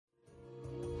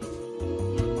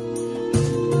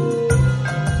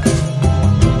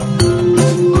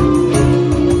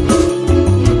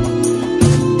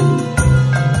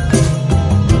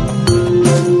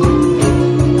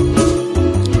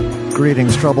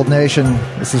Troubled Nation.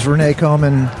 This is Renee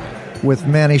Coman with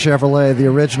Manny Chevrolet, the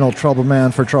original Troubled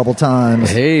Man for Troubled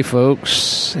Times. Hey,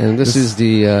 folks. And this is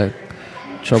the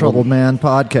Troubled Man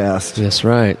podcast. That's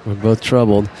right. We're both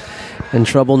troubled. And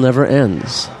trouble never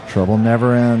ends. Trouble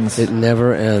never ends. It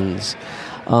never ends.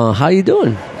 How you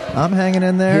doing? I'm hanging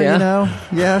in there, Yeah? you know.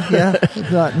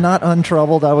 Yeah. not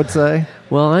untroubled, I would say.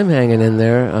 Well, I'm hanging in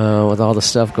there with all the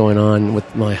stuff going on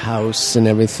with my house and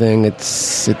everything.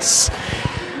 It's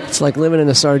like living in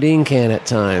a sardine can at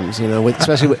times, you know,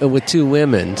 especially with two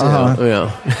women, too. Uh-huh. You know.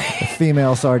 A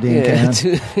female sardine can.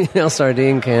 Two female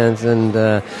sardine cans, and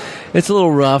it's a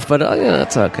little rough, but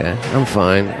it's okay. I'm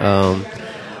fine.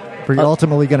 But you're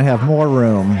ultimately going to have more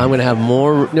room. I'm going to have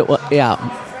more.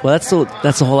 Well, that's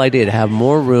the whole idea, to have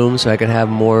more room so I can have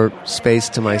more space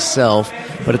to myself.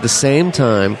 But at the same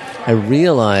time, I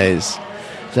realize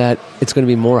that it's going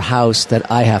to be more house that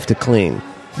I have to clean.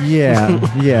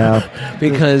 Yeah.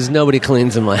 Because nobody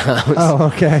cleans in my house.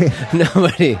 Oh, okay.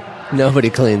 Nobody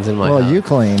cleans in my house. Well, you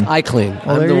clean. I clean.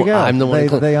 Well, there you go. I'm the one who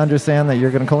cleans. They understand that you're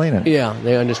going to clean it. Yeah,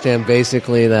 they understand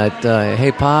basically that,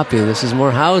 hey, Poppy, this is more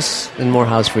house and more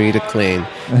house for you to clean.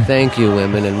 Thank you,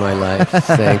 women in my life.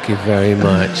 Thank you very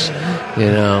much. You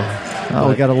know.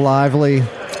 We got a lively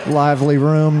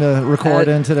room to record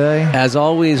in today. As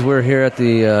always, we're here at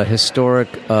the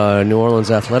historic New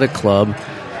Orleans Athletic Club,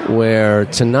 where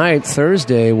tonight,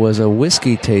 Thursday, was a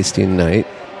whiskey tasting night.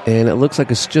 And it looks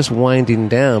like it's just winding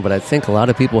down, but I think a lot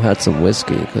of people had some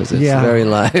whiskey because it's very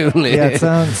lively. Yeah, it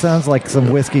sounds like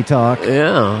some whiskey talk.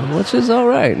 Yeah, which is all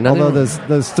right. Although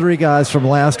those three guys from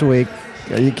last week,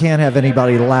 you can't have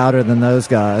anybody louder than those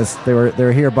guys.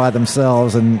 They're here by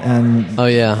themselves, and oh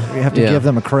yeah, we have to give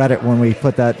them a credit when we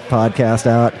put that podcast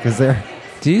out because they're.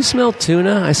 Do you smell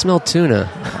tuna? I smell tuna.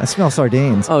 I smell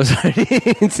sardines. Oh,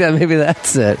 sardines. Yeah, maybe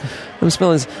that's it. I'm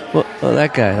smelling...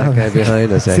 that guy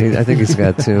behind us, I think he's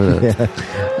got tuna. Yeah.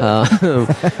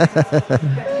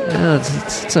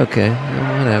 It's okay.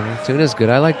 Whatever. Tuna's good.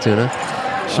 I like tuna.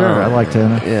 Sure, I like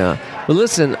tuna. Yeah. Well,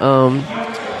 listen,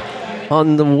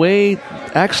 on the way...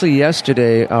 Actually,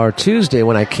 yesterday, or Tuesday,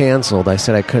 when I canceled, I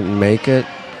said I couldn't make it.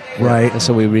 Right. And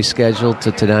so we rescheduled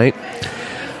to tonight.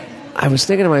 I was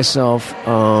thinking to myself,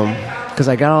 because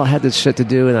I had this shit to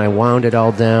do, and I wound it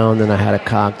all down, then I had a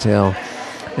cocktail.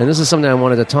 And this is something I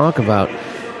wanted to talk about,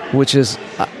 which is,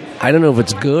 I don't know if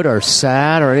it's good or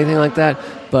sad or anything like that,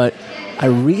 but I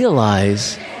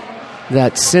realize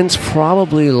that since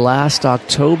probably last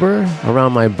October,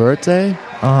 around my birthday,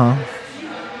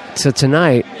 to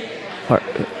tonight,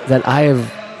 that I've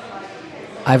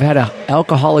had an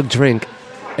alcoholic drink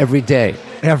every day.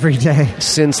 Every day?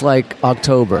 Since like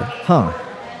October. Huh.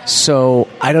 So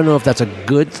I don't know if that's a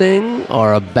good thing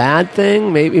or a bad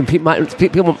thing. Maybe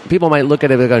people might look at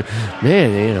it and go,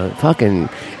 man, you know, fucking.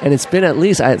 And it's been at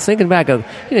least, thinking back of,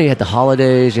 you know, you had the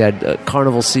holidays, you had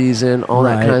carnival season, all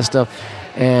that kind of stuff.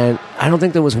 And I don't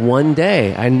think there was one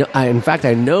day. In fact,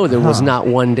 I know there was not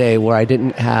one day where I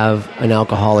didn't have an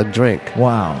alcoholic drink.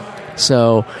 Wow.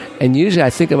 So, and usually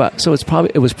I think about, so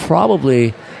it was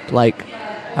probably like,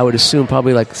 I would assume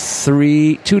probably like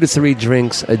 2 to 3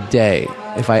 drinks a day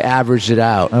if I averaged it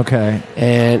out. Okay.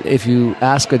 And if you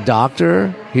ask a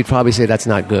doctor, he'd probably say that's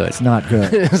not good. It's not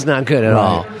good. It's not good at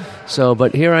all. So,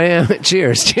 but here I am.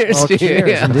 Cheers. Cheers to you. Cheers,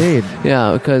 yeah. Indeed.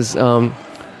 Yeah, because,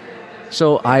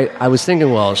 so I was thinking,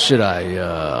 well, should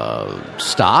I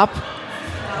stop?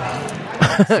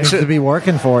 Seems to be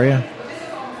working for you.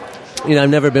 You know,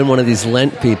 I've never been one of these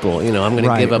Lent people. You know, I'm going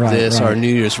to give up this or New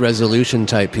Year's resolution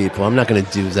type people. I'm not going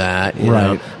to do that. You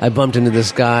know, I bumped into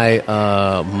this guy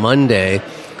Monday,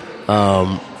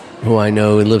 who I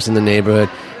know he lives in the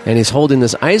neighborhood, and he's holding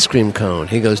this ice cream cone.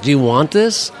 He goes, "Do you want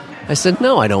this?" I said,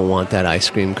 "No, I don't want that ice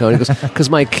cream cone." He goes, "Because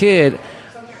my kid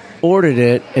ordered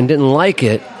it and didn't like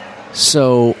it,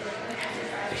 so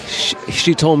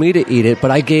she told me to eat it, but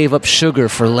I gave up sugar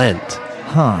for Lent,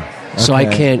 so I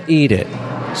can't eat it.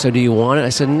 So do you want it?" I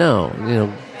said, "No, you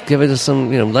know, give it to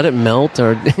some, you know, let it melt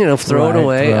or, you know, throw it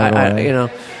away." I, you know,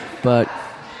 but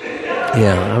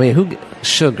yeah, I mean,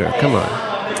 sugar, come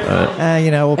on.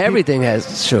 You know, everything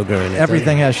has sugar in it.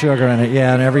 Everything has sugar in it,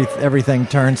 yeah, and everything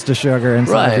turns to sugar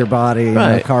inside your body, you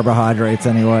know, carbohydrates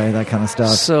anyway, that kind of stuff.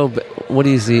 So what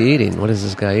is he eating? What is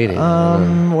this guy eating?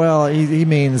 Well, he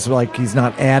means like he's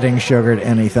not adding sugar to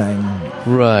anything.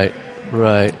 Right.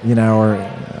 You know,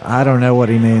 or I don't know what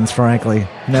he means, frankly.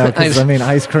 No, because I mean,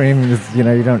 ice cream is, you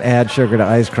know, you don't add sugar to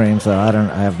ice cream, so I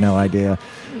have no idea.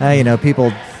 You know,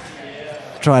 people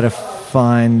try to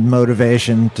find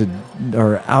motivation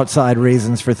or outside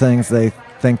reasons for things they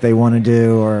think they want to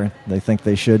do or they think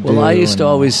they should do. Well, I used to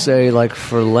always say, like,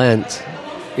 for Lent,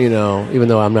 even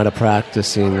though I'm not a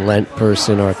practicing Lent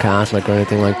person or a Catholic or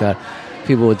anything like that,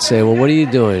 people would say, well, what are you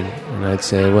doing? And I'd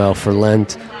say, well, for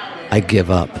Lent, I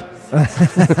give up.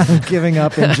 Giving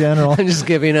up in general. I'm just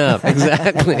giving up.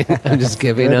 Exactly. I'm just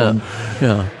giving up.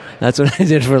 That's what I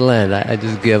did for Lent. I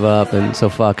just give up, and so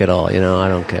fuck it all. I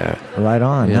don't care. Right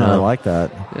on. I like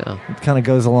that. Yeah. It kind of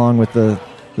goes along with the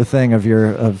thing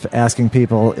of asking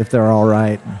people if they're all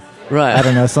right. Right. I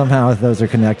don't know. Somehow those are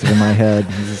connected in my head.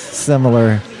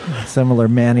 Similar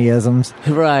Mannyisms.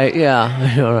 Right.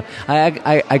 Yeah.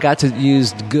 I got to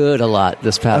use good a lot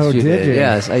this past few days. Did you?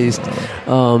 Yes. I used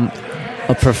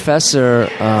a professor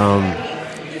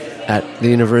at the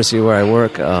university where I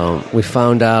work. We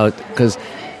found out because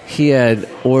he had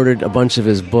ordered a bunch of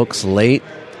his books late.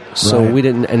 So we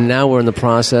didn't, and now we're in the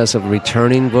process of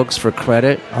returning books for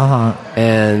credit.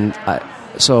 And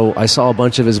so I saw a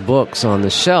bunch of his books on the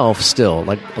shelf still,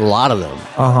 like a lot of them.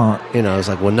 I was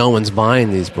like, well, no one's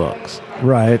buying these books.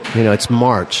 Right. It's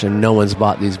March and no one's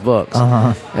bought these books.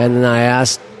 And then I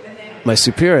asked my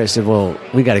superior, I said, well,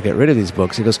 we got to get rid of these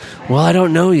books. He goes, well, I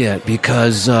don't know yet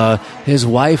because his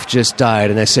wife just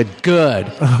died. And I said, good.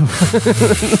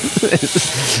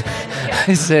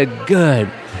 I said, good.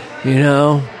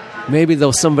 Maybe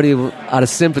though somebody out of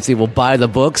sympathy will buy the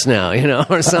books now,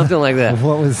 or something like that.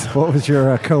 What was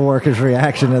your coworker's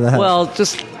reaction to that? Well,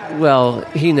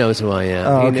 he knows who I am.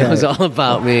 Oh, okay. He knows all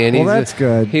about me. And that's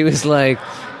good. He said,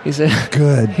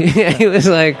 good. He was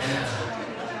like,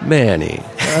 Manny.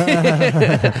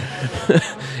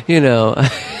 Yeah,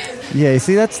 you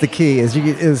see, that's the key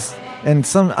and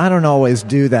I don't always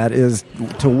do that, is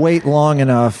to wait long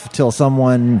enough till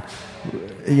someone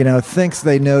thinks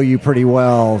they know you pretty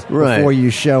well before you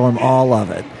show them all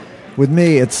of it. With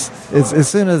me, it's as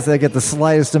soon as they get the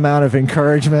slightest amount of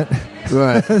encouragement,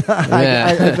 right?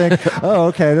 I think, oh,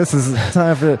 okay, this is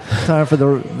time for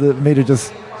me to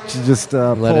just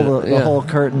pull the whole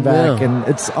curtain back, and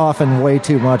it's often way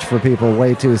too much for people,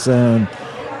 way too soon.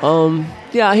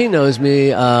 Yeah, he knows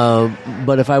me,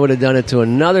 but if I would have done it to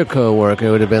another coworker,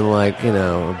 it would have been like,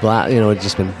 it's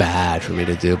just been bad for me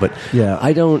to do. But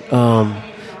I don't.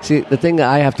 See, the thing that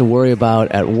I have to worry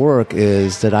about at work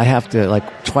is that I have to,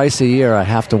 like, twice a year, I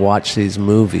have to watch these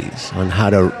movies on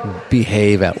how to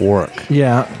behave at work.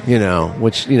 Yeah.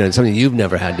 Which, is something you've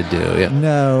never had to do. Yeah.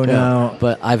 No.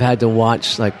 But I've had to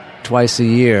watch, like, twice a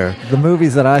year. The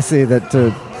movies that I see that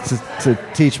to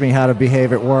teach me how to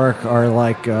behave at work are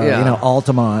like,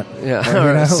 Altamont. Yeah,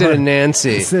 or Sid and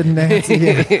Nancy. Sid and Nancy,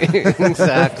 yeah.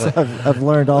 Exactly. I've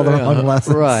learned all the wrong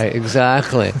lessons. Right,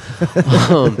 exactly.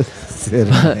 Sid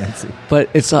and Nancy. But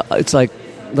it's like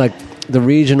the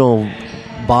regional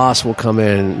boss will come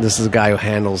in. This is a guy who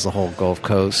handles the whole Gulf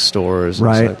Coast stores. And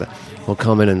right. Like that. Will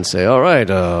come in and say, all right,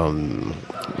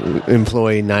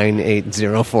 employee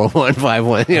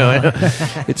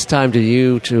 9804151. It's time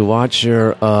to watch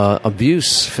your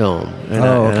abuse film. And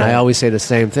I always say the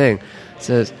same thing. It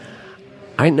says,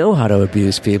 I know how to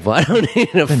abuse people. I don't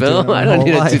need a film. I don't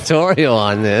need a tutorial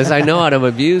on this. I know how to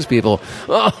abuse people.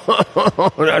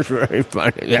 Oh, that's very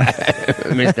funny.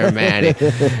 Mr. Manny.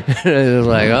 It's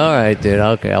like, all right, dude,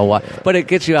 okay, I'll watch. But it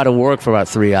gets you out of work for about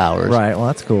 3 hours. Right, well,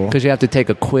 that's cool. Because you have to take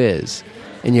a quiz.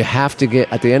 And you have to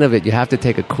get, at the end of it, you have to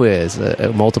take a quiz,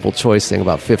 a multiple choice thing,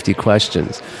 about 50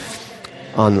 questions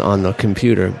on the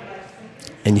computer.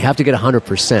 And you have to get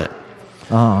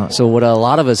 100%. So what a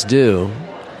lot of us do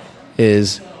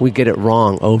is we get it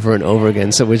wrong over and over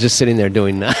again. So we're just sitting there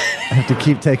doing that. I have to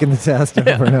keep taking the test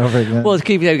over and over again. Well,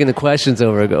 keep taking the questions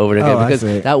over and again. Because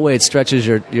that way it stretches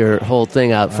your whole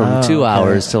thing out from 2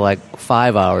 hours to like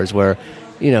 5 hours, where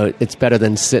it's better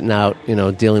than sitting out,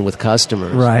 dealing with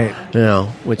customers. Right.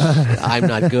 Which I'm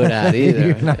not good at either.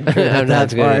 You're not good at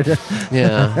that part.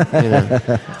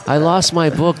 Yeah. I lost my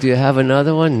book. Do you have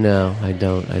another one? No, I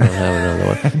don't. I don't have another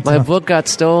one. My book got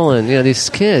stolen.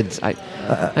 These kids.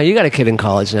 You got a kid in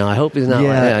college now. I hope he's not.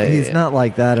 Yeah, he's not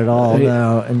like that at all.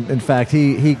 No. And in fact,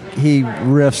 he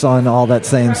riffs on all that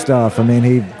same stuff. I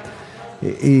mean,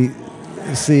 he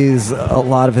sees a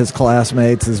lot of his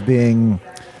classmates as being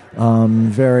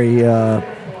very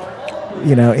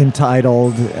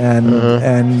entitled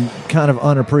and kind of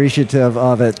unappreciative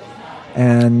of it,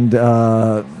 and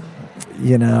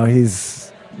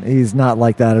he's not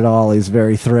like that at all. He's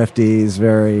very thrifty. He's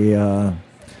very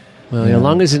as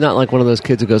long as he's not like one of those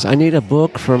kids who goes, I need a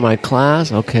book for my class.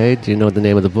 Okay, do you know the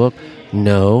name of the book?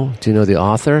 No. Do you know the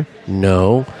author?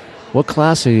 No. What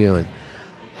class are you in?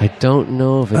 I don't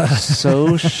know if it's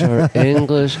social or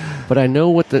English, but I know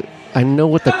what the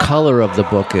color of the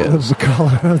book is. The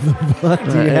color of the book?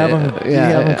 Do you have them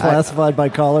classified by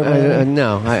color?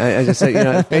 No. I just say,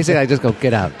 basically I just go,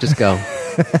 get out. Just go.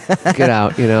 Get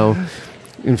out, you know.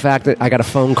 In fact, I got a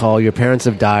phone call. Your parents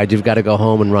have died. You've got to go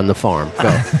home and run the farm. Go.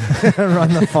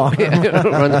 Run the farm.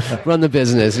 run the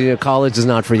business. You know, college is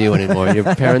not for you anymore.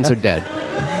 Your parents are dead.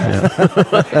 Yeah.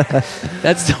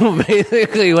 That's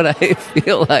basically what I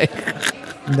feel like.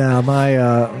 No,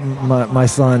 my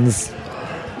son's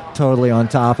totally on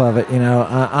top of it. You know,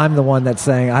 I'm the one that's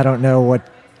saying I don't know what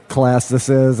class this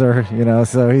is, or you know,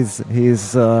 so he's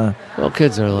well,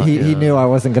 kids are a lot, he knew I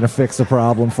wasn't going to fix the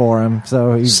problem for him,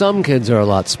 so some kids are a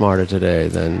lot smarter today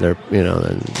than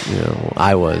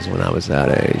I was when I was that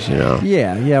age, you know.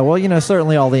 Yeah, well, you know,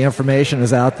 certainly all the information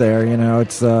is out there, you know.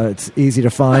 It's easy to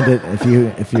find it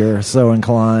if you're so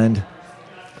inclined.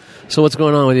 So what's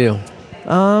going on with you?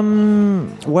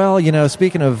 Well, you know,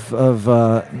 speaking of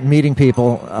meeting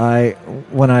people,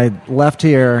 when I left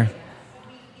here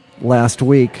last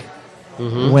week,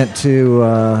 went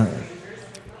to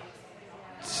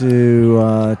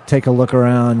take a look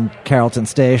around Carrollton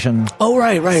Station. Oh,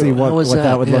 right. See what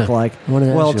that would look like.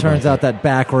 Well, it turns out that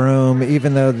back room,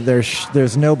 even though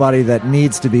there's nobody that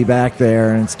needs to be back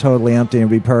there and it's totally empty and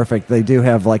be perfect, they do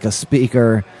have like a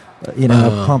speaker, you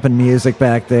know, pumping music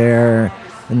back there,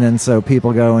 and then so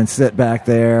people go and sit back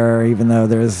there, even though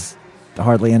there's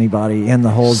hardly anybody in the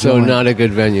whole joint. So not a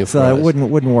good venue for us. So it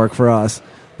wouldn't work for us.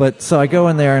 But so I go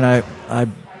in there and I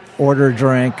order a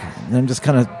drink, and I'm just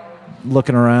kind of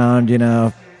looking around, you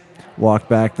know, walk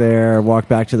back to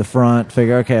the front,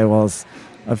 figure, okay, well,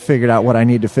 I've figured out what I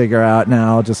need to figure out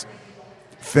now. I'll just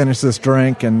finish this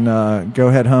drink and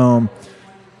go head home.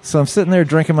 So I'm sitting there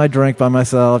drinking my drink by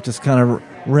myself, just kind of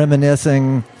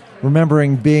reminiscing,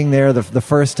 remembering being there the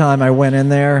first time I went in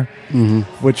there,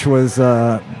 which was,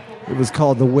 it was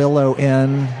called the Willow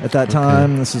Inn at that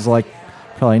time. This was like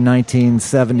probably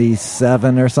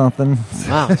 1977 or something.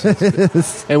 Wow.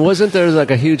 And wasn't there like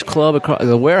a huge club across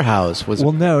the Warehouse?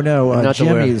 Well, no.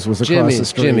 Jimmy's was across the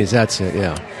street. Jimmy's, that's it,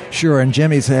 yeah. Sure, and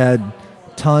Jimmy's had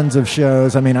tons of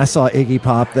shows. I mean, I saw Iggy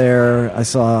Pop there. I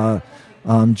saw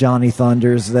Johnny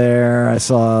Thunders there. I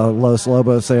saw Los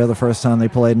Lobos there the first time they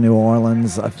played in New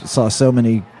Orleans. I saw so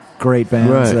many great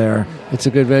bands there. It's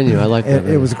a good venue. I like that.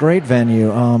 It was a great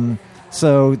venue.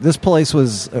 So this place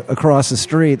was across the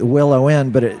street, the Willow Inn,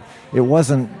 but it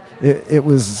wasn't. It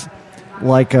was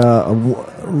like a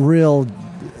real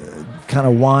kind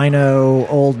of wino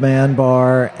old man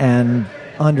bar and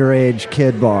underage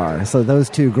kid bar. So those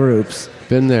two groups.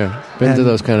 Been to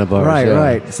those kind of bars.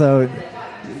 Right. So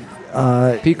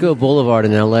Pico Boulevard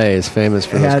in L.A. is famous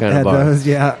for those kind of bars.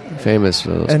 Famous for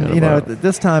those kind of bars. And, you know,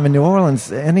 this time in New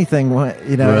Orleans, anything,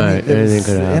 you know, anything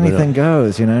could happen. Anything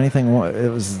goes, you know, anything.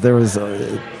 There was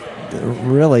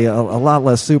really a lot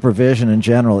less supervision in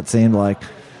general, it seemed like.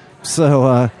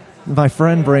 So my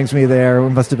friend brings me there. We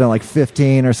must have been like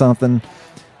 15 or something.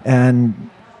 And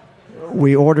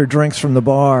we ordered drinks from the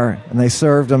bar, and they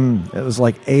served them. It was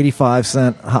like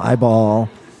 85-cent highball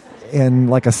in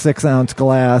like a 6-ounce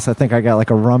glass. I think I got like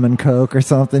a rum and Coke or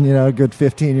something, you know, a good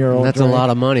 15-year-old That's drink. a lot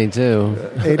of money, too.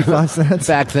 85 cents.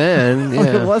 Back then,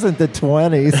 yeah. It wasn't the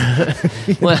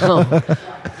 20s. Well,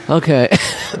 okay.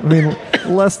 I mean,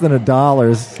 less than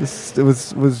 $1.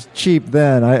 It was cheap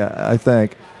then, I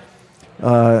think.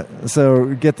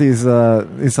 So get these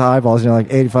highballs, you know,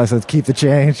 like 85 cents, keep the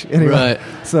change. Anyway, right.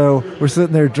 So we're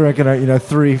sitting there drinking our, you know,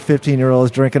 3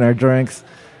 15-year-olds drinking our drinks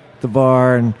at the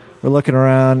bar, and we're looking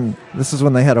around. This is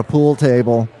when they had a pool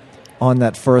table on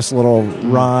that first little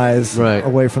rise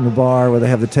away from the bar where they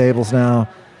have the tables now.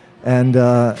 And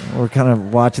we're kind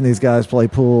of watching these guys play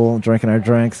pool, drinking our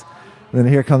drinks. And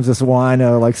then here comes this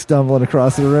wino, like stumbling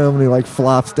across the room, and he like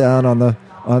flops down on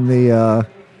the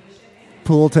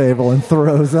pool table and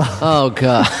throws up. Oh,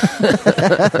 God.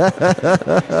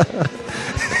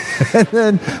 And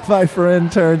then my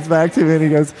friend turns back to me and he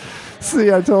goes,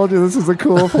 "See, I told you this is a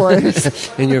cool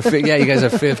place." And you guys are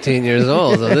 15 years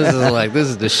old, so this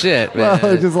is the shit, man.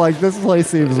 Well, it's just like, this place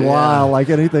seems wild, like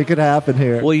anything could happen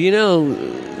here. Well, you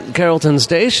know, Carrollton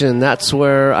Station, that's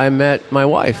where I met my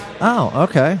wife. Oh,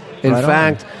 okay. In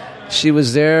fact, she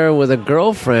was there with a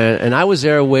girlfriend, and I was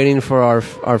there waiting for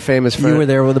our famous friend. You were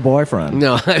there with a boyfriend?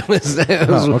 No, I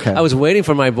was waiting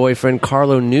for my boyfriend,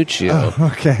 Carlo Nuccio.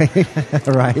 Oh, okay.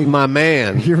 Right. My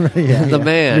man. Man. Your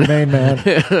main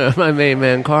man. My main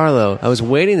man, Carlo. I was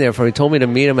waiting there for him. He told me to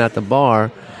meet him at the bar.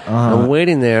 I'm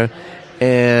waiting there,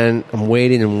 and I'm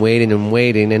waiting.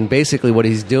 And basically what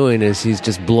he's doing is he's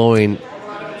just blowing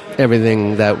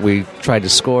everything that we tried to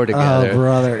score together. Oh,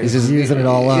 brother. He's just using it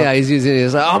all up. Yeah, he's using it.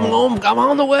 He's like, I'm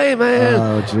on the way, man.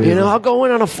 Oh, Jesus. You know, I'll go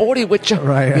in on a 40 with you.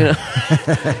 Right.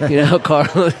 You know,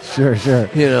 Carlos. Sure.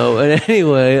 You know, and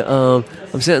anyway, I'm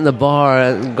sitting in the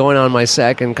bar going on my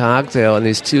second cocktail, and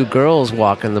these two girls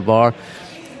walk in the bar,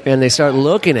 and they start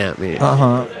looking at me.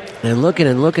 Uh-huh. And looking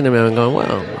at me and going,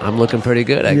 well, I'm looking pretty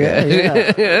good, I guess.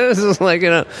 Yeah. This is like, you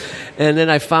know. And then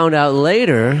I found out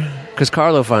later, because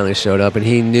Carlo finally showed up and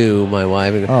he knew my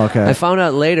wife. Oh, okay. I found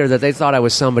out later that they thought I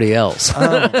was somebody else.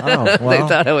 Well. They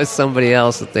thought I was somebody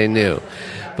else that they knew.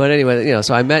 But anyway, you know,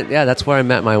 so that's where I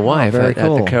met my wife at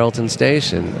the Carrollton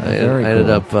station. I ended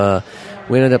up...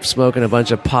 we ended up smoking a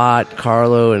bunch of pot,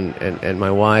 Carlo and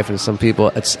my wife and some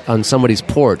people on somebody's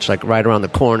porch, like right around the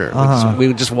corner. Uh-huh.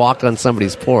 We just walked on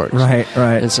somebody's porch. Right.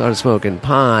 And started smoking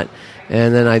pot.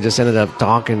 And then I just ended up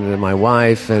talking to my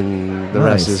wife, and the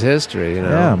rest is history. You know?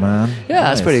 Yeah, man. Yeah,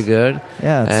 that's pretty good.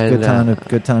 Yeah, it's a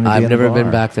good time to be I've in never the bar.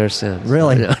 been back there since.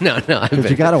 Really? No. But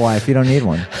you got a wife. You don't need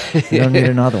one. You don't need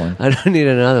another one. I don't need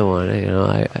another one. You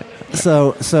know.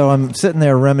 So I'm sitting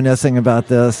there reminiscing about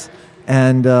this,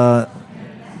 and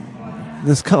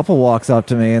this couple walks up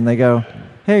to me and they go,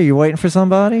 "Hey, are you waiting for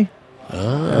somebody?"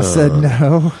 Oh. I said,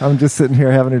 "No, I'm just sitting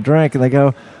here having a drink." And they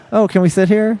go, "Oh, can we sit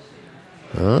here?"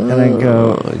 Oh, and I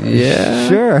go, "Yeah,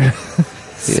 sure."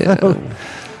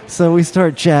 So we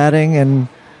start chatting,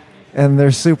 and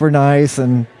they're super nice,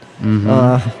 and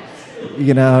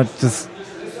you know, just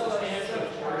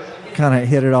kind of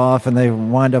hit it off, and they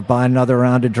wind up buying another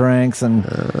round of drinks, and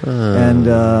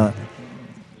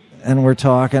we're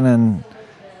talking,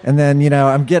 and then, you know,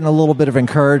 I'm getting a little bit of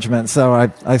encouragement, so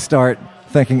I start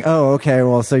thinking, oh, okay,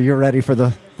 well, so you're ready for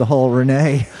the whole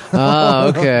Renee. Oh,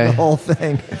 okay. The whole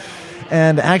thing.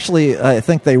 And actually, I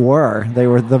think they were. They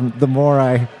were the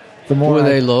more were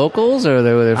they locals, or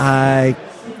they were?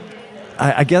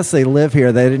 I guess they live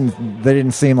here. They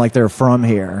didn't seem like they're from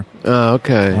here. Oh,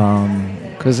 okay.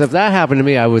 Because if that happened to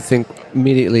me, I would think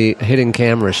immediately hidden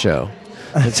camera show.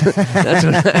 That's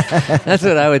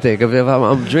what I would think. If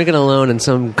I'm drinking alone and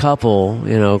some couple,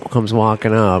 you know, comes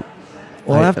walking up.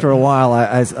 Well, after a while,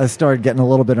 I started getting a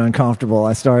little bit uncomfortable.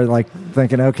 I started like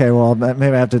thinking, okay, well,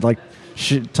 maybe I have to like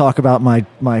talk about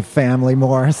my family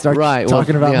more. Start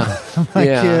talking about my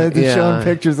kids and showing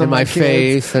pictures of my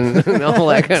faith and all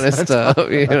that kind of stuff.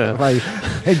 You know, my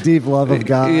deep love of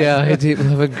God. Yeah, a deep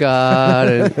love of God,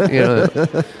 and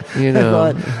you know.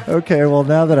 I thought, okay, well,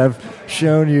 now that I've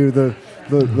shown you the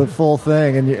full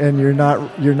thing, and you're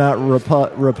not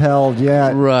repelled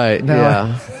yet, right? Now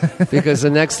yeah, because the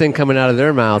next thing coming out of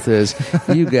their mouth is,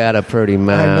 "You got a pretty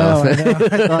mouth." I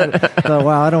thought,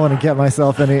 wow, I don't want to get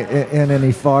myself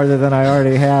any farther than I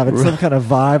already have. It's some kind of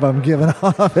vibe I'm giving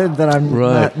off it that I'm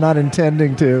not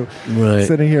intending to. Right,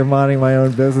 sitting here minding my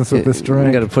own business with this drink.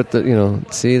 You got to put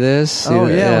see this. See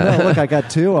that? Yeah. No, look, I got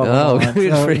two of them. Oh,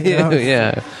 good for you.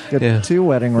 Yeah, got 2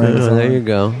 wedding rings. There you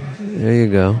go. There you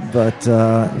go. But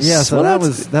so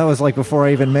that was like before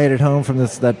I even made it home from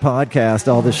that podcast.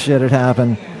 All this shit had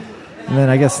happened, and then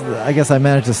I guess I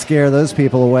managed to scare those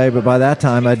people away. But by that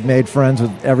time, I'd made friends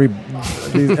with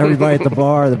everybody at the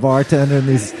bar. The bartender and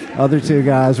these other 2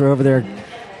 guys were over there.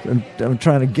 I'm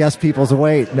trying to guess people's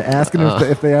weight and asking them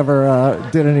if they ever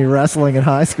did any wrestling in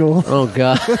high school. Oh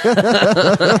God.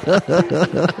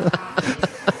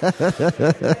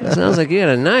 Sounds like you had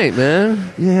a night,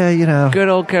 man. Yeah, you know. Good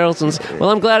old Carrollton's. Well,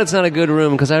 I'm glad it's not a good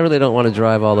room, because I really don't want to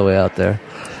drive all the way out there.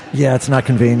 Yeah, it's not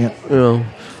convenient. You know.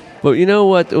 But you know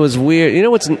what was weird? You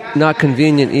know what's not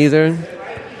convenient either?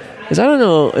 Is I don't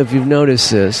know if you've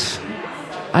noticed this.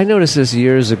 I noticed this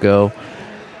years ago.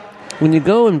 When you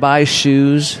go and buy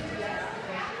shoes,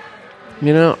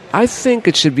 you know, I think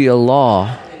it should be a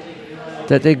law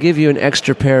that they give you an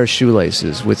extra pair of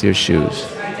shoelaces with your shoes.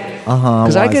 Why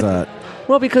is that?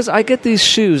 Well, because I get these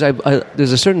shoes.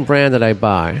 There's a certain brand that I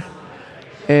buy,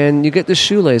 and you get the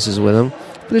shoelaces with them.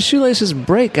 But the shoelaces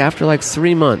break after like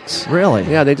 3 months. Really?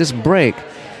 Yeah, they just break.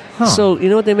 Huh. So you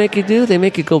know what they make you do? They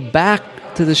make you go back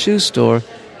to the shoe store,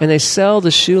 and they sell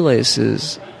the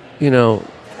shoelaces, you know,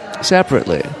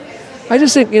 separately. I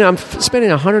just think, you know, I'm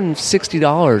spending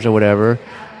 $160 or whatever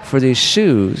for these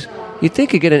shoes. You'd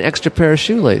think you'd get an extra pair of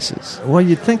shoelaces. Well,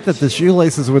 you'd think that the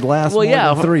shoelaces would last more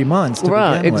than 3 months to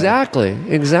begin with.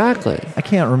 Exactly. I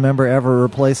can't remember ever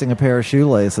replacing a pair of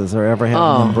shoelaces or ever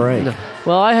having them break. No.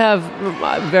 Well, I have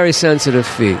very sensitive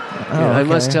feet. Okay. I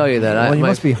must tell you that. Well, you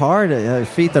must be hard,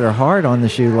 feet that are hard on the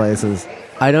shoelaces.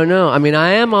 I don't know. I mean,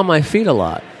 I am on my feet a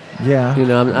lot. Yeah. You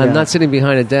know, I'm not sitting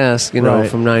behind a desk, you know, right.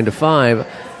 from 9 to 5.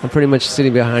 I'm pretty much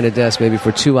sitting behind a desk maybe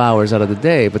for 2 hours out of the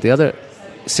day. But the other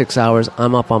 6 hours,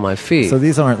 I'm up on my feet. So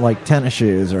these aren't like tennis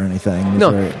shoes or anything?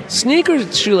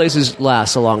 Sneakers, shoelaces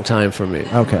last a long time for me.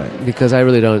 Okay. Because I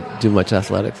really don't do much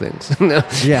athletic things.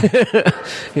 Yeah.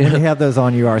 When you have those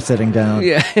on, you are sitting down.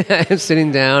 Yeah, I'm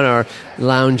sitting down or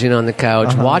lounging on the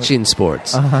couch watching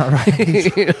sports.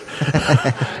 Right.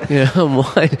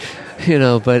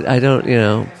 But I don't,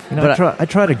 But I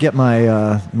try to get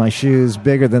my shoes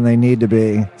bigger than they need to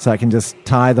be, so I can just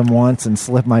tie them once and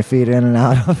slip my feet in and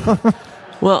out of them.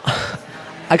 Well,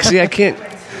 actually, I can't.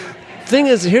 Thing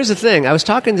is, here's the thing. I was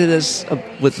talking to this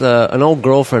with an old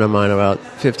girlfriend of mine about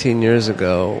 15 years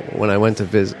ago when I went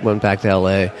back to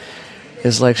L.A.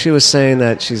 It's like she was saying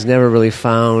that she's never really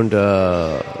found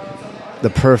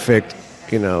the perfect,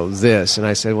 this. And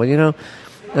I said, well,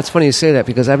 that's funny you say that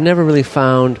because I've never really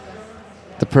found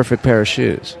the perfect pair of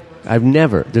shoes. I've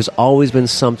never. There's always been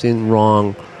something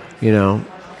wrong,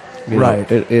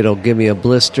 Right. It'll give me a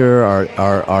blister, or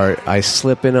I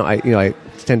slip in. I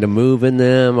tend to move in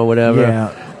them, or whatever.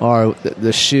 Yeah. Or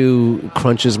the shoe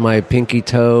crunches my pinky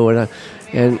toe,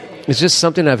 and it's just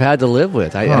something I've had to live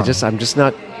with. I'm just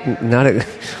not.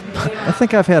 I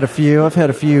think I've had a few. I've had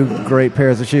a few great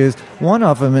pairs of shoes. One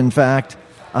of them, in fact,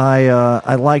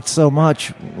 I liked so much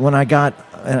when I got.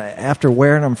 After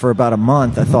wearing them for about a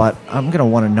month, I thought, I'm going to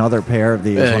want another pair of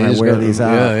these when I wear these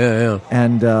out. Yeah.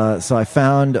 And so I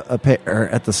found a pair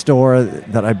at the store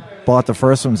that I bought the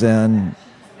first ones in,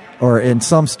 or in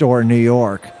some store in New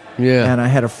York. Yeah. And I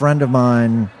had a friend of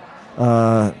mine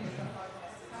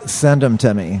send them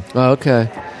to me. Oh, okay.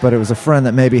 But it was a friend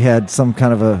that maybe had some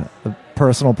kind of a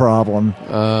personal problem.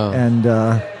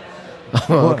 And...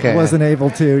 okay. Wasn't able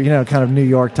to, kind of New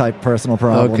York type personal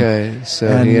problem. Okay, so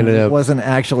and he ended up wasn't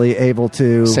actually able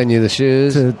to send you the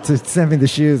shoes to send me the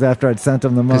shoes after I'd sent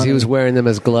him the money because he was wearing them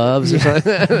as gloves. Yeah. Or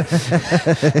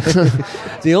something.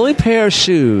 The only pair of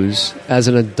shoes as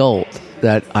an adult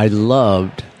that I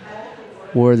loved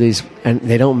were these, and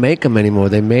they don't make them anymore.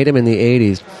 They made them in the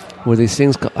 '80s. Were these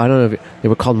things? I don't know. They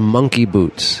were called monkey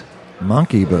boots.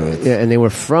 Monkey boots. Yeah, and they were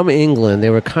from England.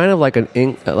 They were kind of like a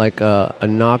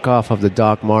knockoff of the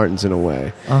Doc Martens in a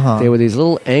way. They were these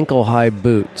little ankle-high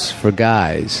boots for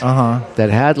guys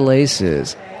that had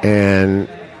laces, and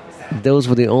those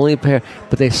were the only pair.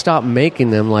 But they stopped making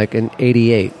them like in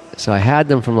 '88. So I had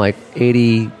them from like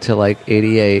 '80 to like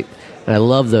 '88, and I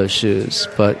love those shoes,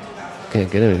 but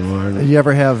can't get them anymore. You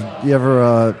ever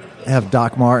have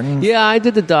Doc Martens? Yeah, I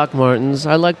did the Doc Martens.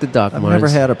 I like the Doc Martens. I've never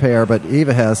had a pair, but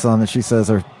Eva has some that she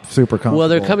says are super comfortable. Well,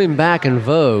 they're coming back in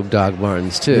vogue, Doc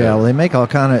Martens, too. Yeah, well, they make all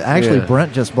kind of... Actually,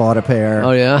 Brent just bought a pair.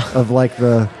 Oh, yeah? Of like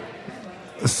the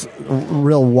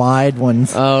real wide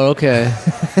ones. Oh, okay.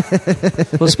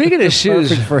 Well, speaking of shoes...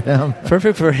 Perfect for him.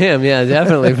 Perfect for him, yeah,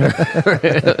 definitely. For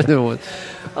him.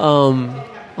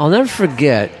 I'll never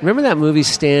forget. Remember that movie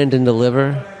Stand and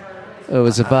Deliver? It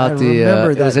was about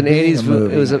it was an '80s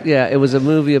movie. It was a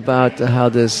movie about how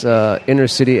this inner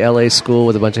city LA school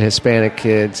with a bunch of Hispanic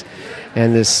kids,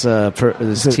 and this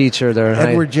teacher,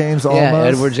 Edward James Olmos. Yeah,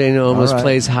 Edward James Olmos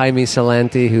plays Jaime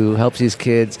Salanti, who helps these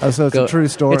kids. Oh, so it's a true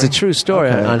story. It's a true story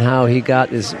on how he got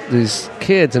these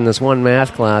kids in this one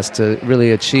math class to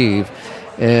really achieve,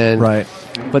 and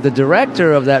But the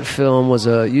director of that film was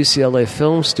a UCLA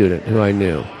film student who I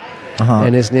knew,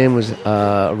 and his name was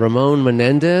Ramon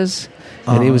Menendez.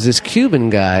 And he was this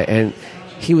Cuban guy, and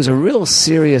he was a real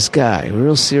serious guy.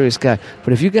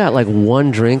 But if you got like one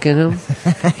drink in him,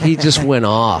 he just went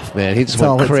off, man. He just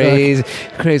went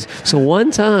crazy. So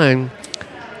one time,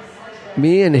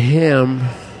 me and him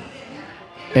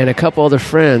and a couple other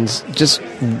friends just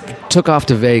took off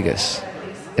to Vegas.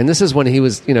 And this is when he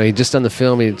was, he'd just done the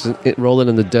film. He rolled it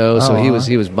in the dough, so he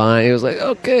was buying. He was like,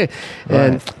 okay.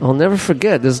 And I'll never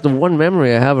forget. This is the one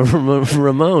memory I have of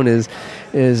Ramon is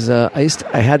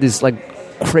I had this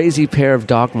like crazy pair of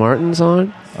Doc Martens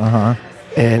on,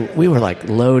 and we were like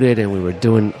loaded, and we were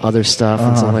doing other stuff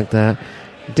and something like that.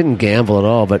 Didn't gamble at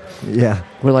all, but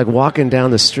we're like walking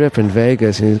down the strip in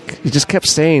Vegas, and he just kept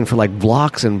saying for like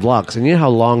blocks and blocks. And you know how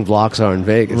long blocks are in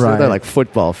Vegas? They're like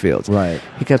football fields. Right.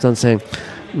 He kept on saying,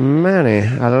 Manny,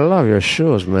 I love your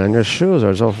shoes, man. Your shoes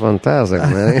are so fantastic,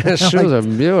 man. Your shoes are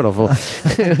beautiful.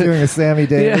 Doing a Sammy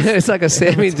Davis. Yeah, it's like a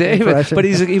Sammy Davis. But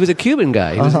he was a Cuban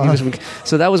guy.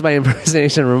 So that was my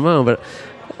impersonation of Ramon. But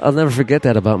I'll never forget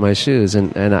that about my shoes.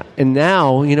 And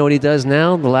now, you know what he does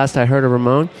now? The last I heard of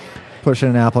Ramon? Pushing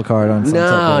an Apple Cart on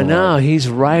Sunset Boulevard.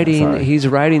 He's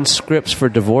writing scripts for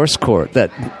Divorce Court.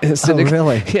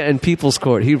 Really? Yeah, and People's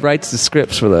Court. He writes the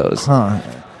scripts for those.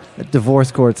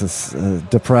 Divorce Court's a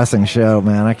depressing show,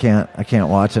 man. I can't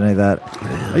watch any of that.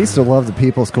 I used to love the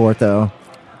People's Court, though.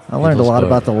 I learned a lot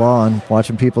about the law and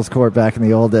watching People's Court back in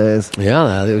the old days.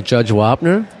 Yeah, Judge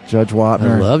Wapner.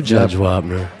 I love Judge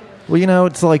Wapner. Well,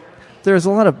 it's like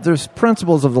there's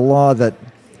principles of the law that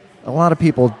a lot of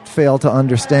people fail to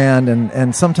understand,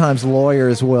 and sometimes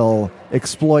lawyers will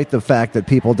exploit the fact that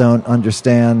people don't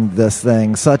understand this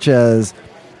thing, such as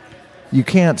you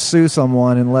can't sue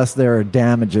someone unless there are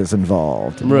damages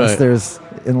involved.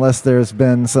 Unless there's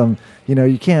been some,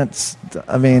 you can't,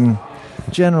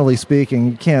 generally speaking,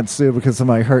 you can't sue because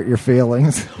somebody hurt your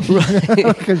feelings.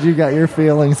 Right. Because you got your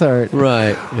feelings hurt.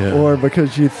 Right. Yeah. Or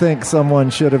because you think someone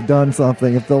should have done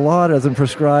something. If the law doesn't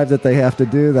prescribe that they have to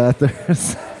do that,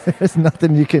 there's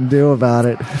nothing you can do about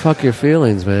it. Fuck your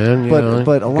feelings, man.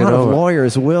 But a lot of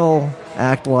lawyers will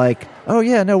act like, oh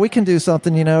yeah, no, we can do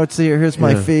something. It's here's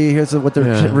my fee. Here's what the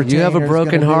retainer. You have a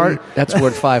broken heart. That's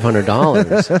worth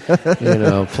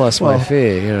 $500. Plus my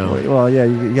fee. Well, yeah,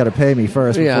 you got to pay me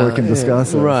first before we can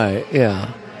discuss it. Right.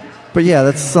 Yeah. But yeah,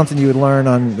 that's something you would learn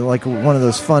on, like, one of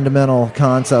those fundamental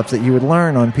concepts that you would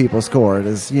learn on People's Court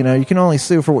is, you can only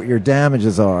sue for what your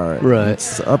damages are. Right.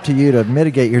 It's up to you to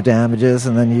mitigate your damages,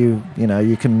 and then you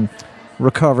can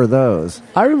recover those.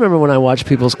 I remember when I watched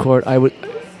People's Court,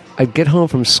 I'd get home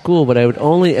from school, but I would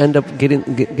only end up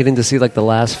getting to see like the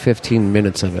last 15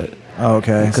 minutes of it. Oh,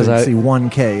 okay. Because I see one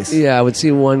case. Yeah, I would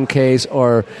see one case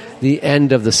or the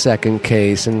end of the second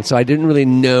case, and so I didn't really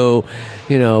know,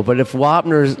 But if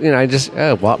Wapner's,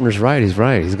 Wapner's right. He's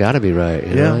right. He's got to be right.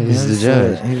 He's the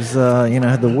judge. He's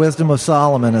the wisdom of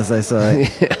Solomon, as they say.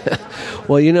 Yeah.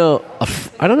 Well,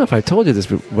 I don't know if I told you this,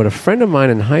 but a friend of mine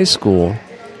in high school,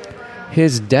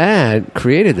 his dad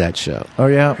created that show. Oh,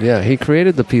 yeah? Yeah, he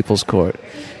created the People's Court.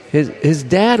 His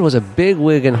dad was a big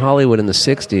wig in Hollywood in the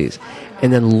 60s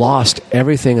and then lost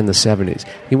everything in the 70s.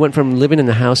 He went from living in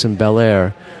the house in Bel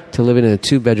Air to living in a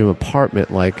 2-bedroom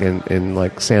apartment like in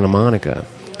like Santa Monica.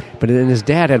 But then his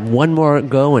dad had one more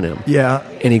go in him. Yeah.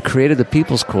 And he created the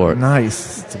People's Court.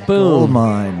 Nice. It's a Boom.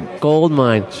 Gold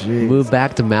mine. Jeez. Moved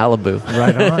back to Malibu.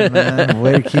 Right on, man.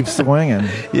 Way to keep swinging.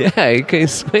 Yeah, he kept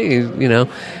swinging,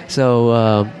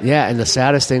 So, and the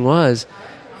saddest thing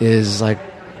is like,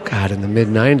 God, in the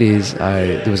mid-'90s,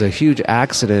 there was a huge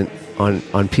accident on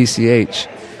PCH,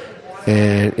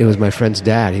 and it was my friend's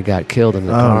dad. He got killed in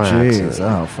the car accident.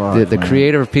 Oh, fuck. The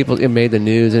creator of it made the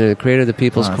news, and the creator of the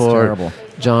People's Court, terrible.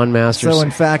 John Masters. So, in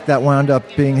fact, that wound up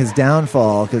being his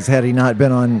downfall, because had he not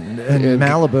been on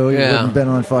Malibu, he wouldn't have been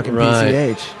on fucking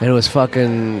PCH. And it was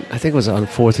fucking, I think it was on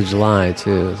 4th of July,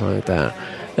 too, something like that.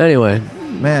 Anyway.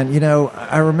 Man,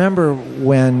 I remember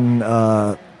when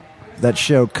that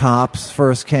show Cops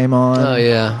first came on. Oh,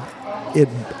 yeah.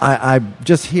 I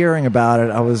just hearing about it,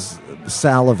 I was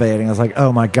salivating. I was like,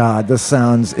 oh my God, this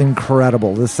sounds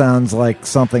incredible. This sounds like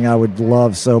something I would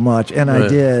love so much. And I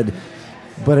did.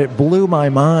 But it blew my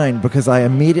mind because I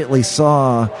immediately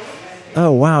saw,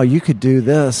 oh wow, you could do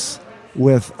this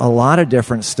with a lot of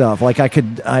different stuff. Like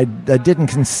I didn't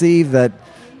conceive that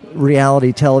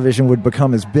reality television would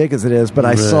become as big as it is, but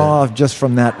I saw just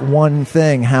from that one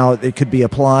thing how it could be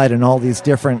applied in all these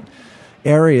different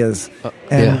areas.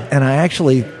 And I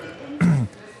actually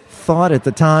thought at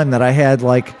the time that I had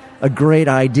like a great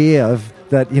idea of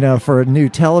that, for a new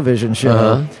television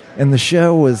show. And the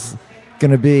show was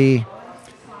going to be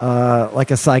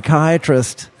like a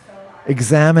psychiatrist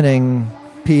examining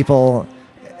people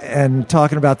and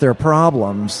talking about their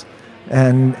problems.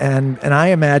 And I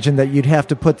imagine that you'd have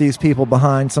to put these people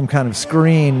behind some kind of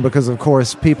screen because, of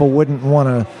course, people wouldn't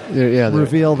want to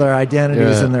reveal their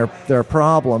identities and their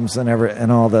problems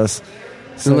and all this.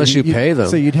 So unless you pay them,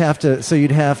 so you'd have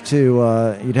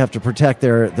to protect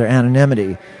their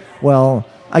anonymity. Well,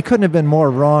 I couldn't have been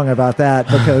more wrong about that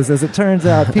because, as it turns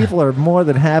out, people are more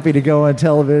than happy to go on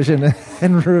television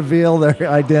and reveal their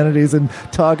identities and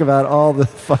talk about all the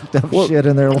fucked up shit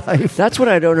in their life. That's what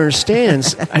I don't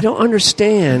understand. I don't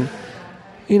understand.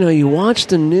 You watch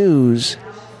the news,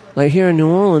 like here in New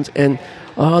Orleans, and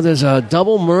there's a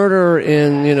double murder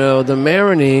in the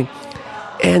Marigny,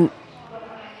 and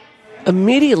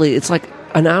immediately it's like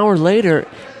an hour later,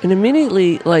 and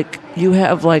immediately like you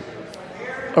have like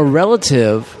a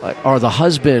relative or the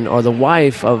husband or the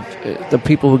wife of the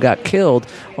people who got killed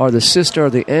or the sister or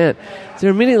the aunt, they're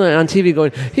immediately on TV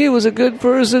going, he was a good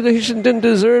person, he didn't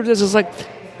deserve this. It's like,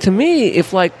 to me,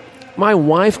 if like my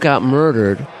wife got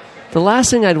murdered, the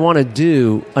last thing I'd want to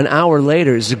do an hour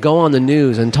later is to go on the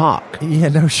news and talk. Yeah,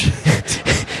 no shit.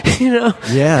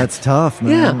 Yeah, it's tough,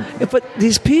 man. Yeah, but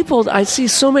these people, I see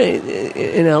so many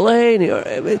in L.A.,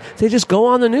 they just go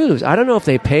on the news. I don't know if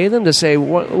they pay them to say,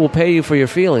 we'll pay you for your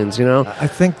feelings, I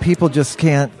think people just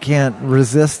can't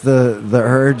resist the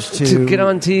urge to get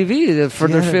on TV for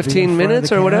their 15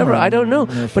 minutes or whatever. I don't know.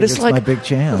 But it's like my big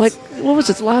chance. Like, what was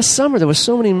it, last summer? There were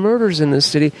so many murders in this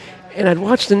city, and I'd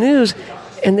watch the news,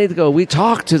 and they'd go, we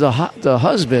talked to the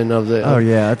husband of the... Oh,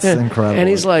 yeah, it's incredible. And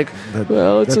he's like,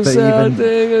 it's a sad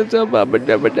thing. It's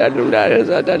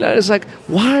like,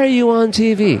 why are you on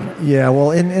TV? Yeah, well,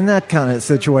 in that kind of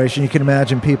situation, you can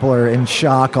imagine people are in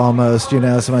shock almost,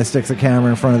 somebody sticks a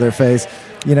camera in front of their face.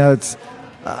 It's...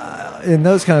 in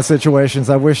those kind of situations,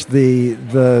 I wish they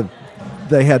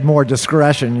had more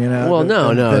discretion, Well,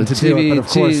 no. Than to do it, but of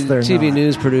course they're TV not.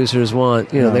 news producers want,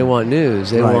 they want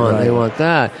news. They want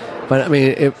that. But I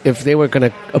mean, if they were going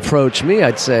to approach me,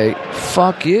 I'd say,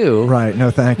 "Fuck you." Right?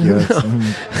 No, thank you.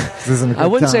 This isn't a good I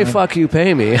wouldn't time. say "fuck you,"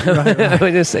 pay me. I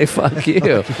would just say "fuck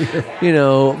you."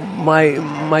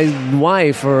 My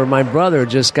wife or my brother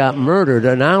just got murdered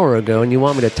an hour ago, and you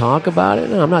want me to talk about it?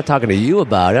 No, I'm not talking to you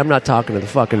about it. I'm not talking to the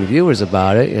fucking viewers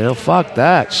about it. Fuck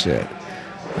that shit.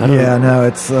 No,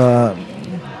 it's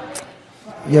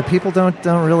people don't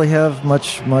really have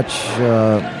much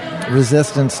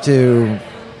resistance to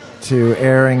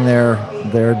airing their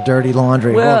dirty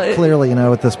laundry. Well, clearly,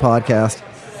 with this podcast,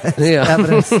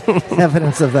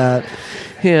 evidence of that.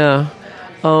 Yeah,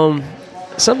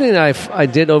 something that I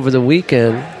did over the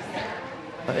weekend,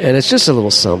 and it's just a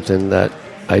little something that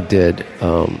I did.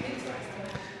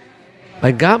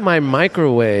 I got my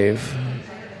microwave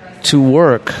to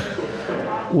work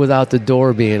without the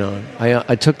door being on.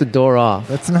 I took the door off.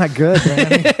 That's not good,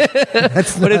 man.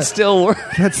 But it still works.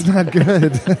 That's not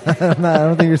good. I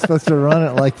don't think you're supposed to run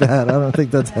it like that. I don't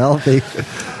think that's healthy.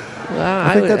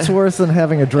 I think that's worse than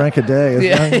having a drink a day,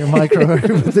 is running your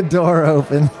microwave with the door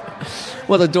open.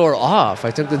 Well, the door off.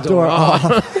 I took the door off.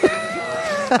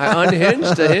 I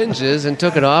unhinged the hinges and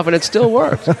took it off, and it still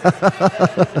worked.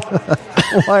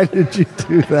 Why did you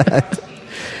do that?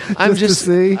 I'm just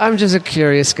a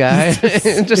curious guy,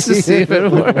 just to see if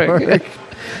it would work.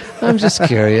 I'm just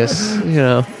curious,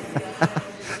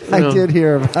 I did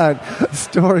hear about a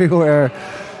story where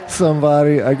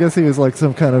somebody, I guess he was like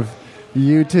some kind of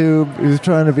YouTube, he was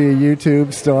trying to be a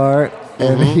YouTube star,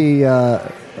 and he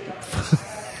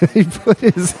put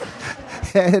his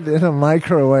head in a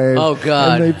microwave. Oh,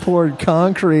 God. And they poured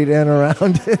concrete in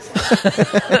around it.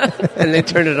 And they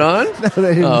turned it on? No,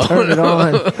 they didn't turn it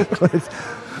on. But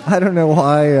I don't know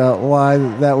why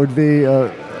that would be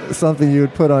something you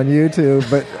would put on YouTube,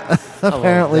 but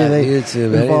apparently they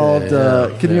involved.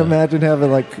 Can you imagine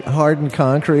having like hardened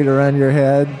concrete around your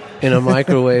head in a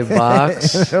microwave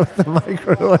box with the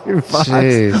microwave box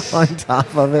on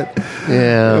top of it?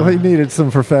 Yeah, he needed some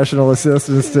professional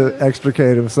assistance to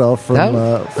extricate himself from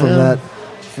that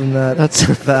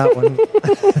one.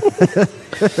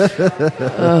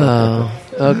 Oh,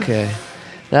 okay,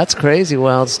 that's crazy,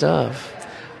 wild stuff.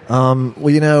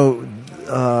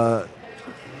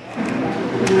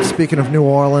 Speaking of New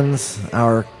Orleans,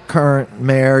 our current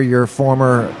mayor, your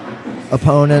former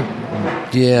opponent,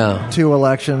 2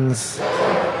 elections,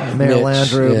 Mitch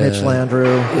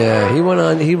Landrieu.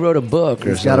 Yeah, he wrote a book.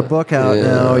 He's got a book out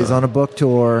now. He's on a book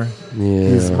tour.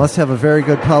 Yeah. He must have a very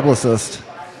good publicist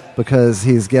because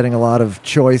he's getting a lot of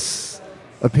choice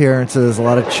appearances, a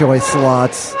lot of choice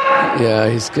slots. Yeah,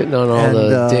 he's getting on all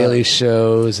the daily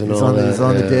shows and all that. He's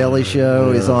on the Daily Show.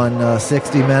 Yeah. He's on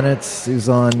 60 Minutes. He's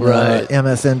on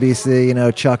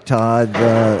MSNBC. Chuck Todd,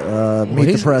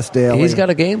 Meet the Press Daily. He's got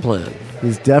a game plan.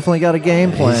 He's definitely got a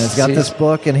game plan. He's got this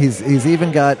book, and he's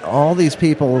even got all these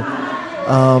people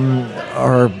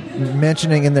are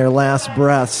mentioning in their last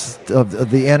breaths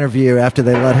of the interview after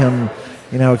they let him,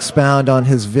 expound on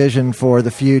his vision for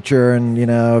the future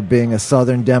and, being a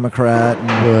Southern Democrat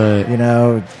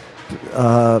and,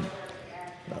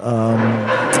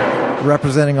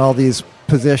 representing all these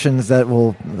positions that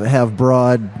will have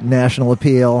broad national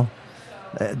appeal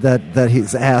that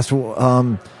he's asked,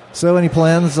 so any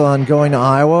plans on going to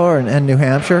Iowa and New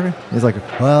Hampshire? He's like,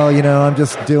 well, I'm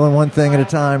just doing one thing at a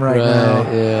time right now.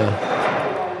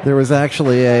 Yeah. There was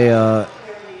actually an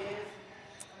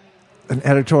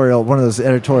editorial, one of those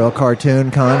editorial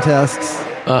cartoon contests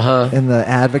in the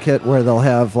Advocate where they'll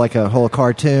have like a whole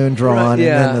cartoon drawn and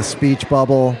then the speech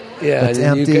bubble that's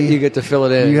empty. You get to fill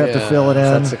it in. You have to fill it in.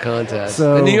 That's the contest.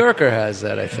 So, the New Yorker has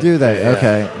that, I think. Do they? Yeah.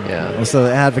 Okay. Yeah. So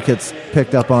the Advocates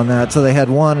picked up on that. So they had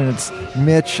one, and it's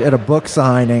Mitch at a book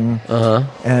signing,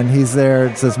 and he's there.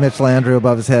 It says Mitch Landrieu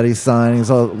above his head. He's signing. There's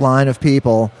a line of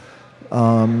people.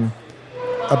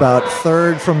 about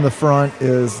third from the front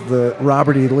is the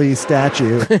Robert E. Lee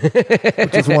statue,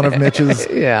 which is one of Mitch's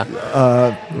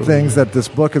things that this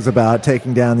book is about,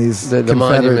 taking down these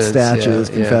Confederate statues,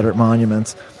 Confederate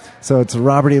monuments. So it's a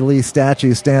Robert E. Lee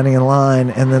statue standing in line,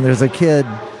 and then there's a kid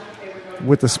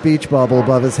with a speech bubble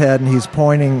above his head, and he's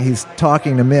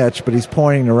talking to Mitch, but he's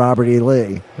pointing to Robert E.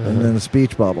 Lee, and then a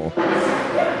speech bubble.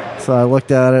 So I looked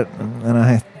at it, and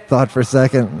I thought for a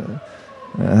second,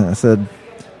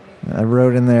 I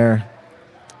wrote in there,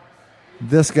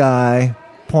 this guy,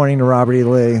 pointing to Robert E.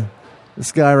 Lee,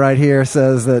 this guy right here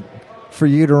says that for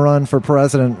you to run for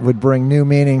president would bring new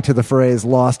meaning to the phrase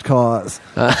lost cause.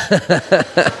 Of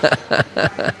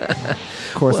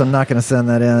course, I'm not going to send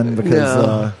that in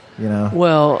because,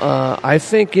 Well, I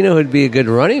think, who'd be a good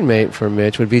running mate for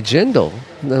Mitch would be Jindal,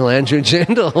 the Andrew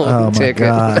Jindal ticket.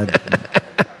 Oh, my God.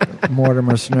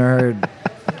 Mortimer Snerd,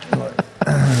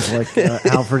 like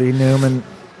Alfred E. Newman.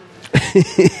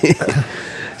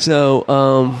 So,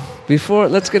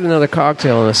 let's get another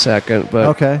cocktail in a second. But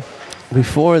okay.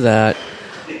 Before that,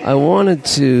 I wanted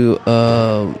to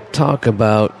talk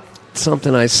about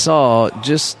something I saw. I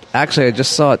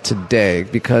just saw it today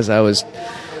because I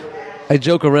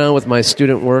joke around with my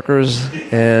student workers,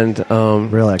 and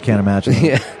really, I can't imagine.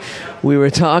 Yeah, we were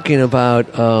talking about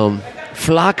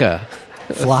Flakka.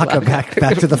 Flakka,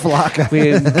 back to the Flakka.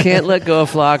 We can't let go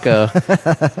of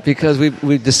Flakka because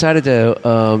we decided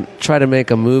to try to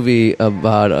make a movie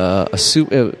about a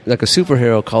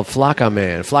superhero called Flakka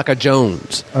Man, Flakka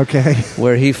Jones. Okay.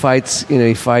 Where he fights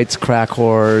crack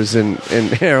whores and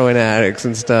heroin addicts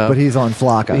and stuff. But he's on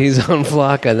Flakka. He's on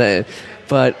Flakka.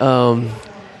 But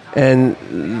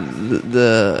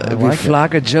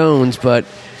Flakka Jones, but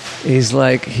he's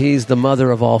the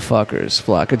mother of all fuckers,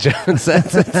 Flakka Jones.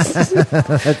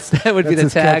 That would be the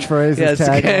tag. Catchphrase. Yes,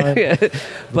 tagline.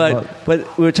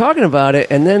 But we were talking about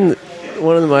it, and then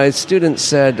one of my students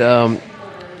said,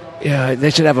 they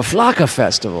should have a Flakka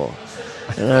festival.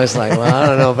 And I was like, well, I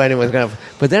don't know if anyone's going to.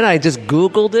 But then I just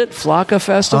Googled it, Flakka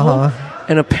Festival,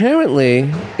 and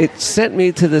apparently it sent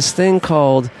me to this thing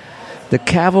called the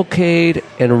Cavalcade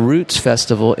and Roots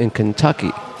Festival in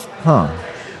Kentucky.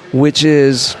 Which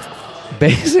is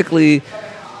basically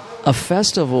a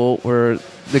festival where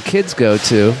the kids go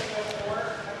to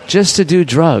just to do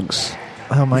drugs.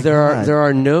 Oh my God. There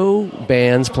are no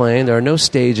bands playing. There are no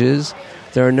stages.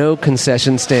 There are no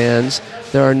concession stands.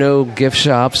 There are no gift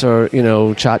shops or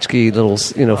tchotchke little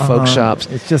folk shops.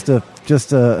 It's just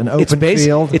an open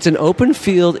field. It's an open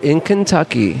field in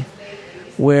Kentucky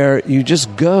where you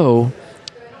just go.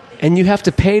 And you have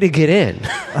to pay to get in.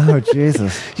 Oh,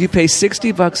 Jesus. You pay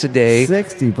 $60 a day.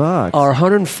 $60. Or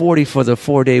 $140 for the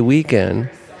 4-day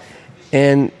weekend.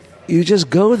 And you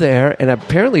just go there, and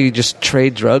apparently you just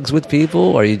trade drugs with people,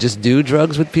 or you just do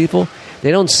drugs with people. They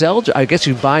don't sell. I guess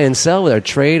you buy and sell or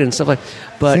trade and stuff like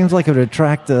that. But seems like it would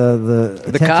attract the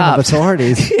attention cops. Of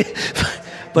authorities.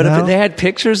 But if they had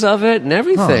pictures of it and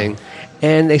everything.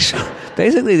 And they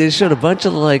showed a bunch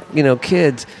of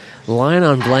kids lying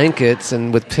on blankets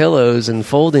and with pillows and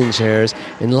folding chairs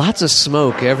and lots of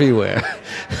smoke everywhere.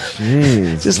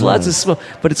 Jeez, just lots of smoke.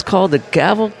 But it's called the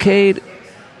Cavalcade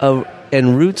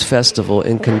and Roots Festival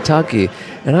in Kentucky.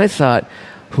 And I thought,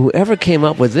 whoever came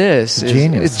up with this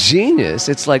is genius.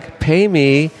 It's like, pay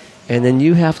me, and then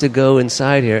you have to go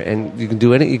inside here and you can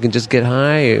do anything. You can just get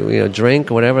high, drink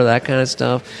or whatever, that kind of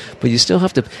stuff. But you still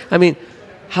have to. I mean,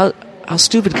 how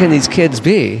stupid can these kids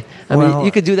be? I mean,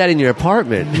 you could do that in your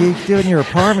apartment. You could do it in your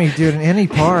apartment. You could do it in any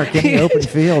park, any open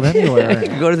field, anywhere. You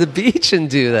could go to the beach and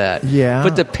do that. Yeah.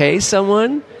 But to pay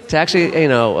someone to actually, you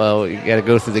got to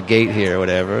go through the gate here or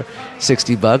whatever,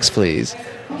 $60, please.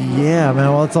 Yeah, man.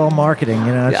 Well, it's all marketing.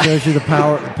 It shows you the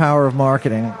power of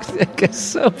marketing. I guess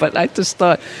so. But I just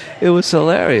thought it was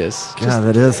hilarious. Yeah,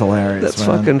 that is hilarious. That's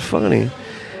fucking funny.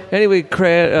 Anyway,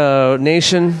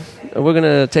 Nation. We're going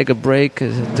to take a break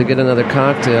to get another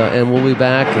cocktail, and we'll be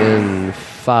back in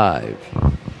 5.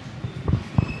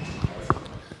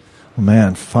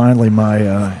 Man, finally my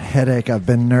headache I've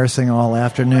been nursing all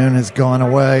afternoon has gone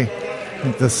away. I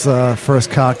think this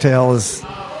first cocktail has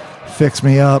fixed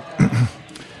me up.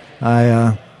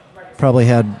 I probably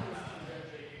could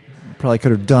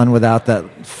have done without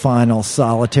that final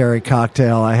solitary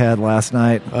cocktail I had last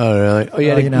night. Oh, really? Oh,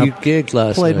 yeah, you gigged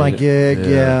last night. Played my gig,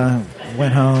 yeah.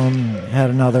 Went home, had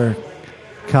another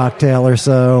cocktail or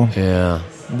so. Yeah.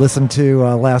 Listened to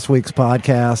last week's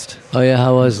podcast. Oh, yeah,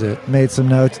 how was it? Made some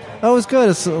notes. Oh, it was good.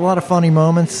 It's a lot of funny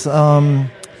moments. I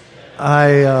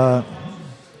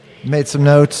made some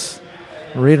notes.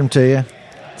 Read them to you.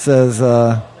 It says...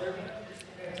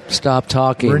 Stop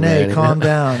talking, Renee, man. calm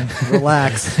down.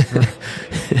 Relax.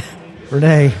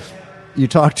 Renee, you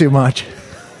talk too much.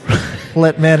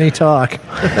 Let Manny talk.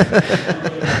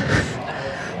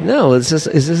 No, this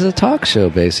is a talk show,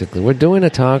 basically. We're doing a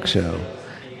talk show.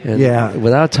 And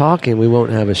without talking, we won't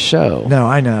have a show. No,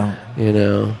 I know. You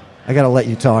know. I got to let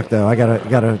you talk, though. I got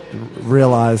to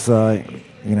realize, when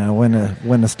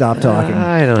to stop talking.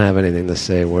 I don't have anything to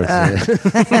say worth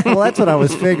it. Well, that's what I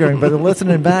was figuring. But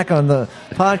listening back on the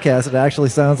podcast, it actually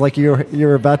sounds like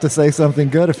you're about to say something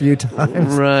good a few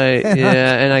times. Right?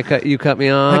 Yeah. And you cut me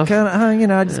off.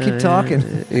 I just keep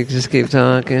talking. You just keep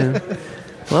talking.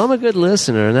 Well, I'm a good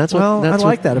listener, and that's what. Well, I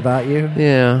like that about you.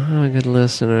 Yeah, I'm a good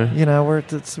listener. We're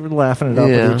laughing it up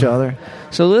with each other.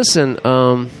 So listen,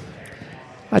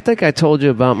 I think I told you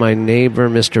about my neighbor,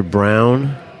 Mr.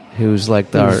 Brown, who's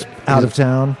like out of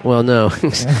town. Well, no,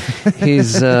 he's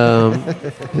his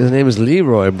name is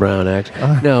Leroy Brown.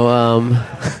 Actually, no,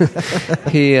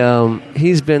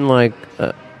 he's been like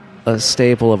a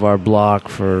staple of our block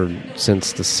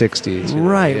since the 60s.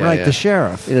 Right. The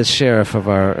sheriff. The sheriff of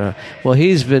our...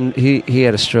 he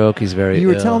had a stroke. He's very You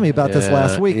were telling me about this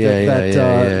last week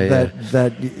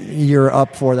that you're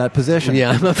up for that position.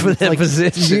 Yeah, I'm up for that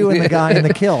position. You and the guy in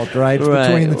the kilt, right?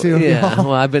 Between the two of you.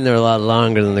 Well, I've been there a lot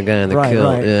longer than the guy in the kilt.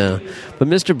 Right. Yeah. But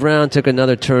Mr. Brown took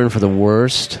another turn for the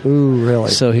worst. Ooh,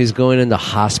 really? So he's going into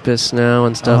hospice now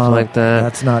and stuff like that.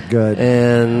 That's not good.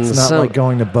 And it's not like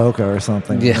going to Boca or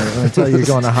something. Yeah. Until you're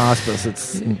going to hospice,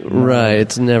 it's... Right,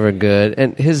 it's never good.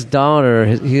 And his daughter,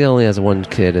 he only has one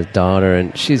kid, his daughter,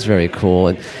 and she's very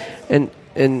cool. And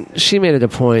she made it a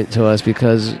point to us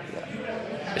because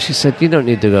she said, you don't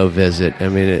need to go visit. I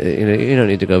mean, you don't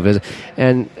need to go visit.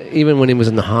 And even when he was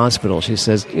in the hospital, she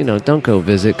says, don't go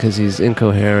visit because he's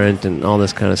incoherent and all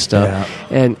this kind of stuff.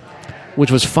 Yeah. And which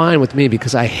was fine with me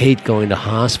because I hate going to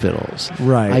hospitals.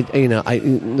 Right.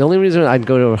 The only reason I'd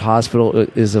go to a hospital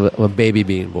is a baby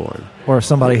being born, or if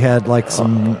somebody had like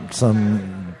some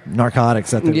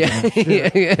narcotics that they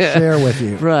share with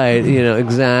you. Right.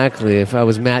 Exactly. If I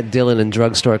was Matt Dillon in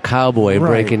Drugstore Cowboy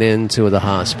breaking into the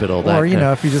hospital, or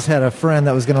if you just had a friend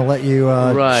that was going to let you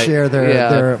share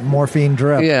their morphine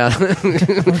drip. Yeah.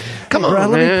 Come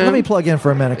on, man. Let me plug in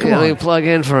for a minute. Come on. Let me plug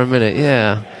in for a minute.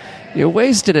 Yeah. You're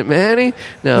wasting it, Manny.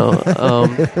 No.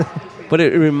 But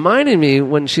it reminded me,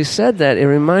 when she said that, it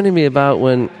reminded me about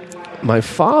when my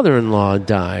father-in-law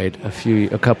died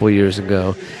a couple of years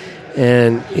ago.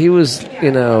 And he was,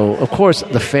 of course,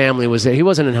 the family was there. He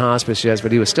wasn't in hospice yet,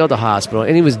 but he was still at the hospital,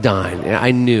 and he was dying.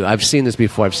 I knew. I've seen this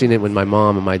before. I've seen it with my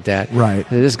mom and my dad. Right.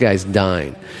 This guy's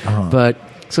dying. Uh-huh. But,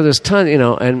 so there's tons,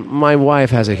 and my wife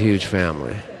has a huge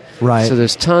family. Right. So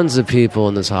there's tons of people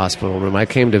in this hospital room. I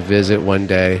came to visit one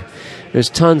day. There's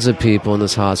tons of people in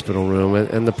this hospital room,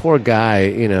 and the poor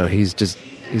guy, he's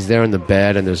there in the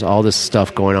bed, and there's all this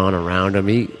stuff going on around him.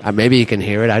 Maybe he can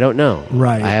hear it. I don't know.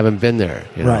 Right. I haven't been there.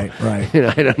 Right.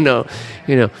 I don't know.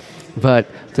 But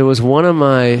there was one of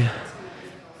my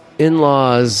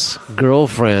in-laws'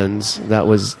 girlfriends that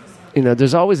was.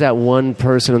 There's always that one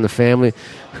person in the family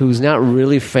who's not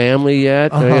really family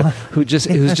yet, who's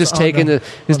just taking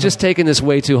this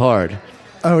way too hard.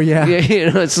 Oh yeah.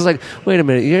 It's just like, wait a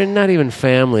minute, you're not even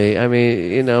family. I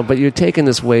mean, but you're taking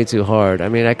this way too hard. I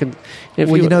mean, I could.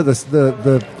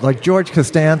 The like George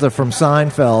Costanza from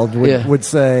Seinfeld would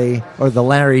say, or the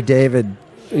Larry David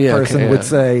person would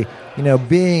say,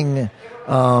 being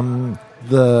the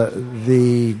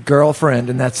girlfriend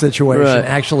in that situation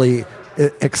actually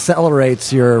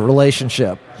accelerates your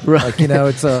relationship. Right.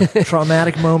 It's a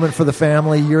traumatic moment for the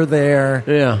family. You're there.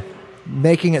 Yeah.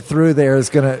 Making it through there is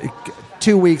going to...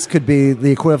 2 weeks could be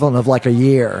the equivalent of like a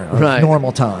year of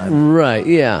normal time. Right,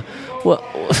 yeah. Well,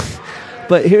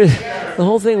 but here, the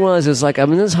whole thing is like,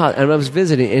 I'm in this and I was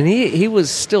visiting, and he was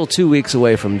still 2 weeks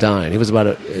away from dying. He was about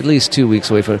at least 2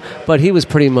 weeks away from, but he was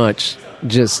pretty much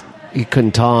just, he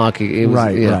couldn't talk.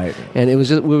 Right. And it was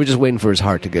just, we were just waiting for his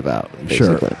heart to give out,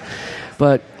 basically. Sure.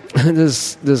 But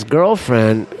this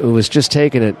girlfriend who was just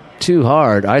taking it too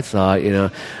hard, I thought,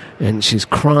 and she's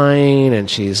crying, and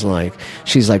she's like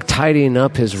tidying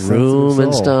up his room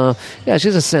and stuff. Yeah,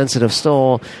 she's a sensitive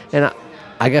soul, and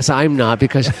I guess I'm not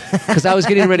because I was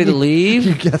getting ready to leave.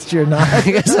 You guess you're not. I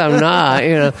guess I'm not.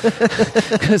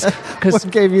 Because what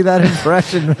gave you that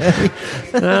impression, man?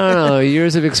 I don't know.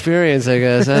 Years of experience, I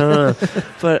guess. I don't know,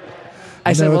 but.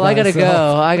 I said, well, I got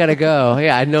to go.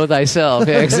 Yeah, I know thyself.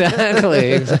 Yeah,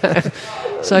 exactly.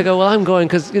 So I go, well, I'm going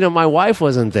because, my wife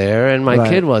wasn't there and my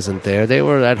kid wasn't there. They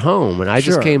were at home, and I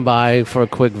just came by for a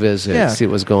quick visit, see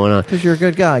what's going on. Because you're a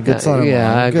good guy, good son-in-law.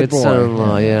 Yeah, good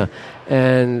son-in-law, yeah.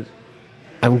 And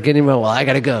I'm getting, well, I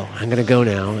got to go. I'm going to go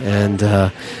now.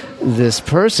 And this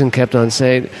person kept on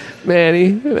saying,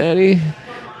 Manny,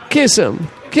 kiss him.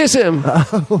 kiss him.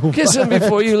 Kiss him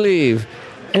before you leave.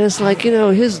 And it's like,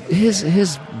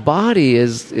 his body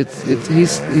is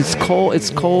he's cold. It's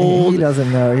cold. He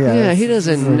doesn't know. Yeah, he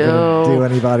doesn't know. Do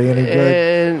anybody any good?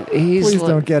 And please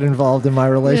don't get involved in my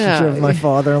relationship with my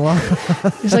father-in-law.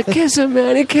 He's like, kiss him,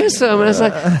 man. Kiss him. And I was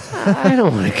like, I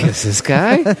don't want to kiss this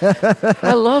guy.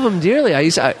 I love him dearly.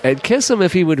 I'd kiss him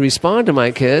if he would respond to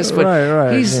my kiss,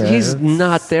 but he's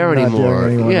not there anymore.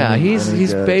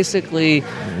 He's basically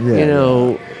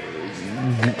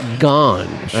gone.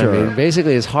 Sure. I mean,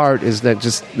 basically his heart is that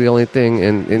just the only thing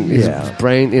in his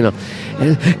brain, and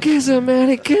kiss him,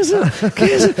 man, kiss him.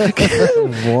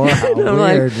 Wow,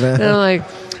 weird, man. And I'm like,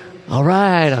 all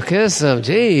right, I'll kiss him.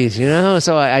 Jeez,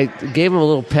 So I gave him a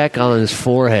little peck on his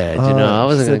forehead. I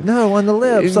wasn't gonna, no, on the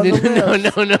lips. On the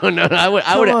lips. No.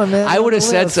 I would have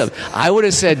said something. I would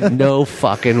have said no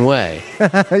fucking way.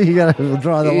 You gotta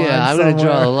draw the line. Yeah, I'm gonna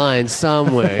draw the line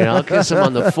somewhere. I'll kiss him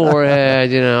on the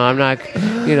forehead. I'm not.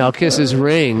 I'll kiss his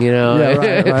ring. Yeah,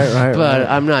 right. But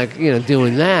I'm not.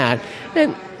 Doing that.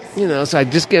 And so I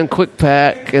just get a quick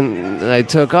peck and I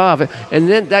took off. And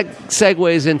then that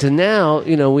segues into now,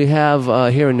 we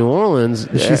have here in New Orleans.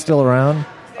 Is she still around?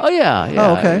 Oh, yeah.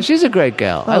 Oh, okay. She's a great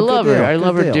gal. I love her. I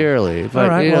love her dearly. But, all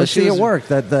right. Well, see, it worked.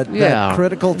 That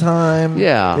critical time.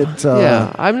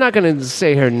 Yeah. I'm not going to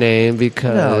say her name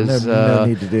because no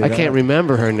need to do that. I can't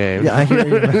remember her name. Yeah, I hear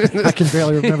you. I can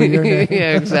barely remember your name.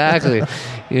 Yeah, exactly.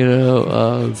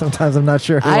 Sometimes I'm not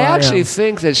sure who I actually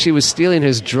think that she was stealing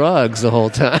his drugs the whole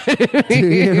time. Do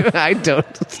you? I don't.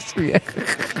 Yeah,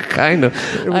 kind of.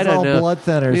 It was I don't all know. blood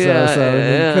thinner, so you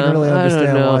couldn't really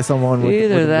understand why someone would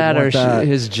either that would or that.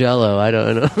 his Jello. I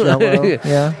don't know. Jello,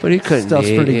 yeah, but he couldn't. Stuff's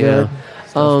pretty good.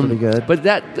 Pretty good. But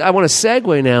I want to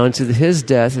segue now into his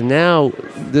death, and now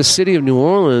the city of New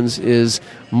Orleans is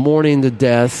mourning the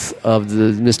death of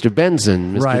the Mr.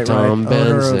 Benson, Mr. Tom Benson,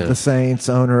 owner of the Saints,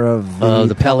 owner of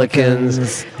the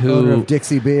Pelicans, owner of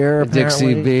Dixie Beer,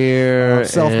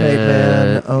 self-made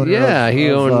man. Owner he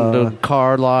owned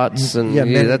car lots, and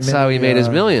that's how he made his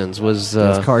millions. Was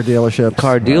car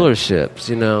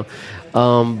dealerships.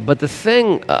 But the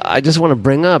thing I just want to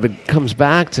bring up, it comes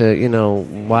back to,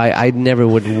 why I never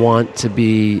would want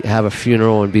to have a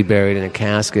funeral and be buried in a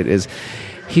casket is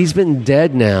he's been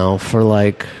dead now for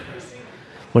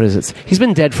what is it? He's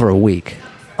been dead for a week.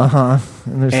 And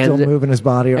they're still moving his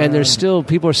body around. And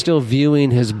people are still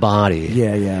viewing his body.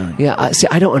 Yeah. Yeah,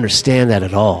 I don't understand that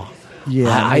at all. Yeah,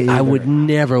 I would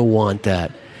never want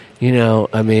that.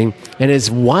 And his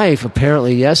wife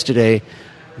apparently yesterday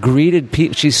greeted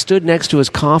people. She stood next to his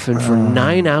coffin for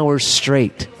 9 hours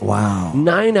straight. Wow.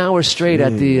 9 hours straight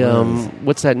at the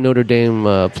what's that Notre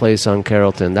Dame place on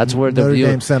Carrollton? That's where the Notre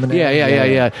Dame Seminary.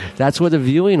 Yeah. That's where the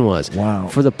viewing was. Wow.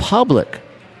 For the public.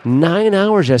 9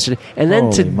 hours yesterday. And then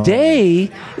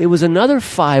today it was another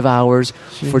 5 hours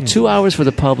for 2 hours for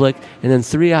the public and then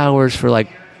 3 hours for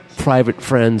private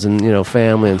friends and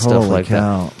family and stuff like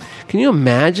that. Can you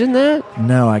imagine that?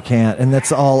 No, I can't. And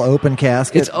that's all open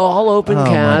casket? It's all open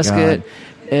casket.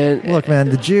 And look, man,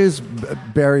 the Jews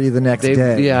bury you the next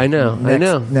day. Yeah, I know.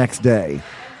 Next day.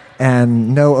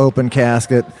 And no open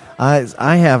casket.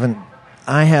 I haven't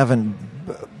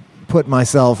put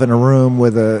myself in a room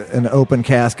with an open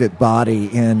casket body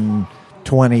in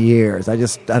 20 years. I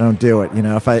don't do it.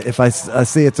 If I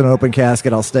see it's an open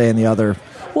casket, I'll stay in the other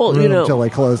room until they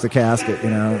close the casket.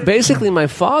 Basically, my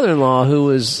father-in-law, who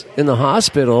was in the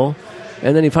hospital,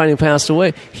 and then he finally passed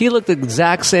away. He looked the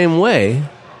exact same way,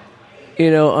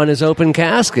 on his open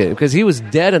casket because he was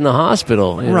dead in the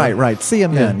hospital. Right. See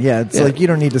him then. Yeah, it's like you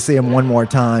don't need to see him one more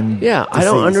time. Yeah, I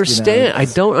don't understand. I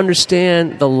don't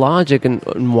understand the logic and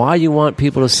why you want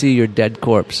people to see your dead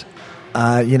corpse.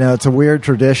 It's a weird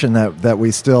tradition that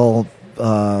we still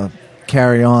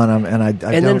carry on, and I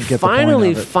don't get the point of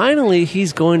it. Finally,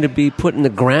 he's going to be put in the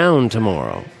ground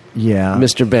tomorrow. Yeah,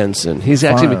 Mr. Benson. He's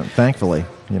actually thankfully,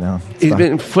 he's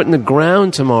been put in the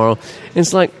ground tomorrow. And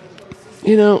it's like,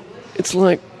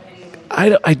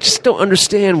 I just don't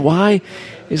understand why.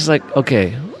 It's like,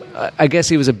 okay, I guess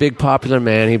he was a big popular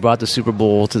man. He brought the Super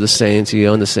Bowl to the Saints. He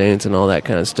owned the Saints and all that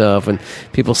kind of stuff. And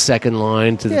people second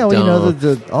line to the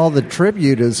dome. All the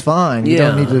tribute is fine. You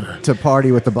don't need to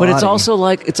party with the body. But it's also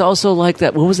like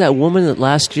that. What was that woman that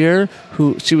last year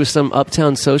she was some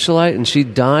uptown socialite and she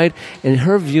died, and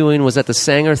her viewing was at the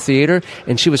Sanger Theater,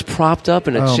 and she was propped up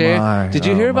in a chair. Did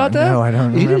you hear about that? No, I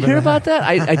don't. You didn't hear about that?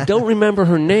 I don't remember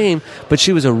her name, but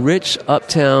she was a rich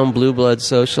uptown blue blood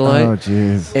socialite. Oh,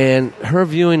 jeez. And her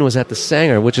viewing was at the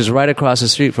Sanger, which is right across the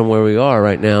street from where we are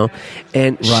right now,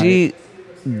 and they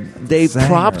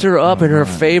propped her up in her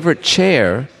favorite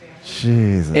chair.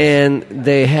 Jesus. And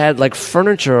they had like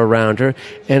furniture around her,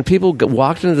 and people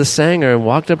walked into the Sanger and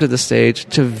walked up to the stage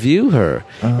to view her.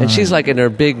 And she's like in her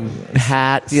big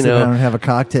hat, Sit down and have a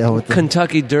cocktail with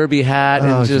Kentucky Derby hat,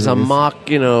 and just a mock,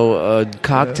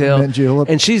 cocktail.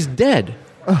 And she's dead.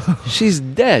 She's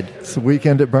dead. It's a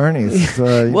Weekend at Bernie's.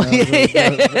 Exactly.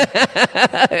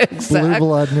 Blue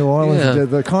Blood New Orleans,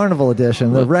 the Carnival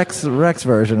edition, the Rex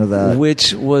version of that.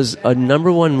 Which was a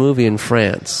 #1 movie in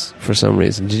France for some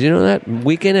reason. Did you know that?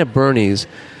 Weekend at Bernie's,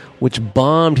 which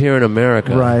bombed here in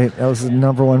America. Right. That was the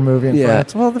 #1 movie in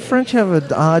France. Well, the French have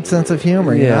an odd sense of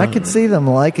humor. You know? I could see them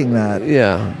liking that.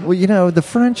 Yeah. Well, the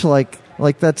French, like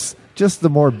that's just the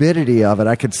morbidity of it.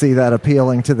 I could see that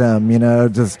appealing to them,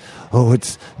 just,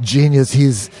 it's genius.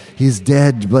 He's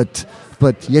dead, but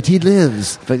yet he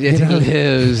lives. But yet he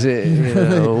lives,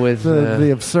 with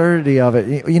the absurdity of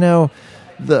it.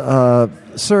 The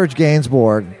Serge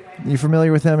Gainsbourg. You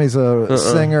familiar with him? He's a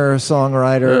singer,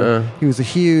 songwriter. He was a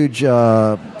huge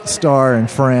star in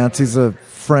France. He's a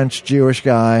French Jewish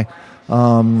guy.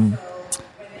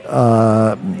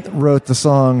 Wrote the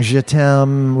song Je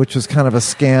t'aime, which was kind of a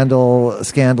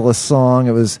scandalous song.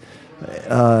 It was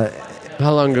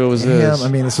how long ago was this? I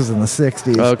mean, this was in the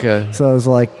 60s. Okay. So it was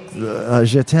like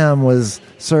Je t'aime was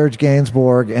Serge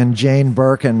Gainsbourg and Jane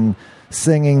Birkin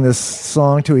singing this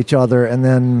song to each other, and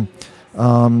then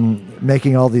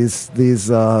making all these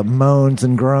moans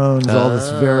and groans, all this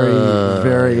very,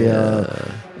 very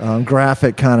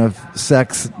graphic kind of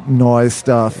sex noise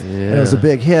stuff. Yeah. And it was a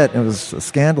big hit. It was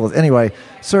scandalous. Anyway,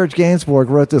 Serge Gainsbourg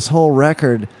wrote this whole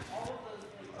record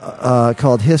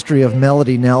called History of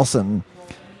Melody Nelson.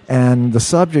 And the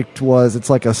subject was, it's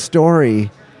like a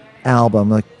story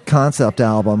album, a concept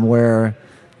album, where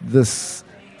this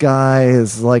guy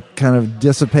is like kind of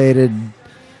dissipated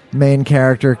main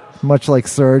character, much like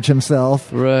Serge himself.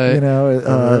 Right.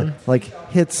 Like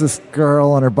hits this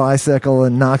girl on her bicycle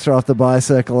and knocks her off the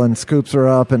bicycle and scoops her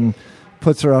up and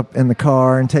puts her up in the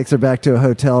car and takes her back to a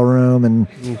hotel room and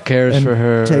cares for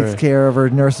her, takes care of her,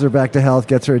 nurses her back to health,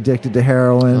 gets her addicted to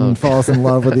heroin, falls in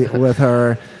love with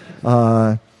her.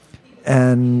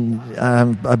 And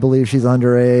I believe she's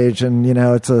underage, and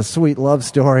it's a sweet love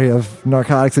story of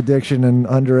narcotics addiction and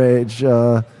underage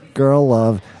girl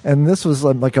love. And this was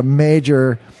like a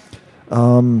major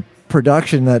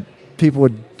production that people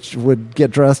would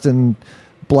get dressed in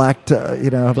black tie,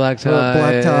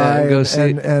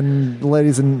 and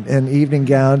ladies in evening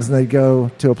gowns, and they'd go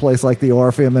to a place like the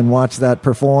Orpheum and watch that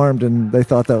performed, and they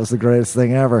thought that was the greatest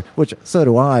thing ever. Which so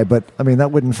do I, but I mean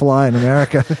that wouldn't fly in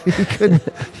America.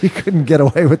 you couldn't get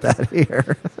away with that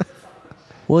here.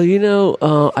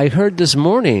 Well, I heard this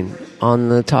morning on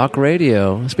the talk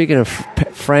radio. Speaking of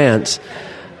France,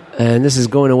 and this is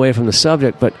going away from the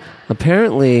subject, but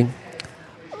apparently,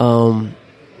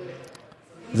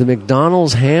 the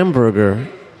McDonald's hamburger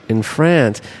in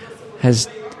France is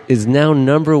now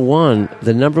 #1.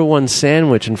 The #1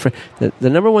 sandwich in France. The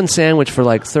 #1 sandwich for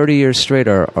like 30 years straight,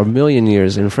 or a million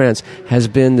years in France, has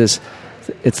been this.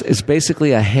 It's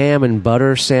basically a ham and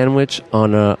butter sandwich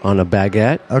on a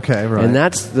baguette. Okay, right. And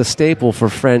that's the staple for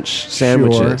French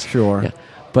sandwiches. Sure. Yeah.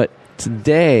 But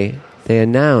today they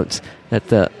announced that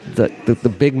the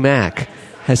Big Mac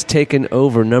has taken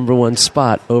over #1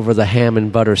 spot over the ham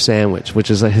and butter sandwich,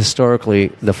 which is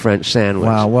historically the French sandwich.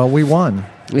 Wow, well, we won.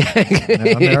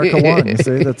 America won. You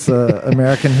see, that's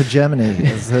American hegemony.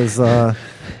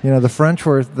 The French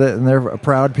were, and they're a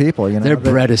proud people. Their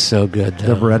bread is so good, though.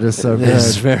 Their bread is so good.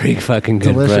 It's very fucking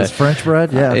good. Delicious. Bread. French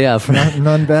bread? Yeah. Yeah.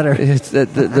 None better.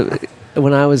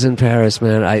 When I was in Paris,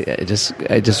 man, I just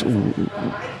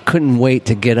couldn't wait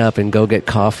to get up and go get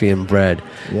coffee and bread.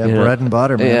 Yeah, bread and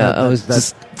butter, man. Yeah, it's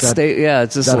just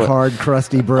that hard,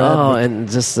 crusty bread. Oh, and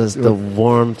just the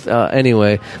warmth.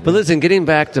 Anyway, but listen, getting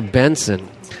back to Benson,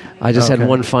 I just had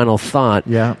one final thought.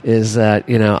 Yeah. Is that,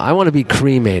 I want to be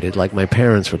cremated like my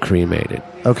parents were cremated.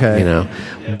 Okay.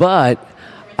 But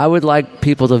I would like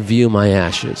people to view my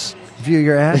ashes. View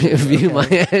your ashes. View my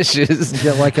ashes.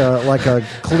 Get like a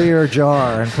clear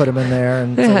jar and put them in there,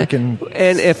 and so we can.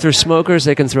 And if they're smokers,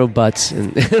 they can throw butts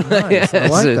in. Nice. I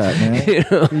like that,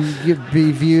 man. You'd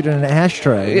be viewed in an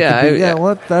ashtray. Yeah.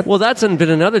 Well, that's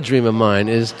been another dream of mine,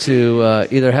 is to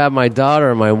either have my daughter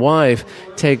or my wife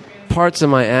take parts of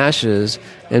my ashes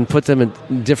and put them in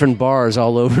different bars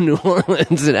all over New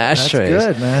Orleans in ashtrays.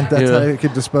 That's good, man. That's how you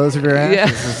could dispose of your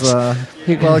ashes.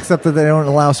 Well, except that they don't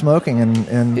allow smoking in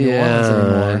New Orleans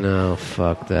anymore. No,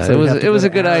 fuck that. So it was a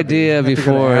good idea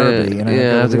before.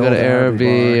 Have to go to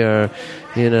Araby or,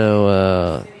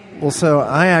 Well, so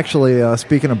I actually,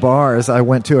 speaking of bars, I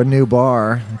went to a new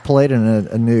bar, played in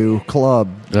a new club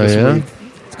this week.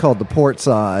 It's called the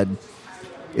Portside.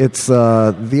 It's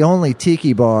the only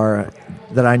tiki bar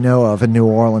that I know of in New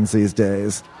Orleans these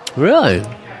days. Really?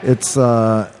 It's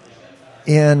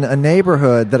in a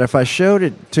neighborhood that if I showed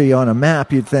it to you on a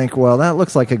map, you'd think, well, that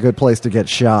looks like a good place to get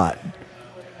shot.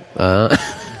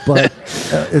 But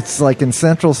it's like in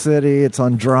Central City. It's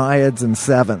on Dryads and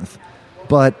 7th.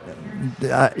 But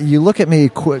you look at me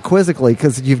quizzically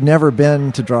because you've never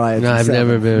been to Dryads. No, I've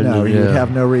never been. No, you would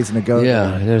have no reason to go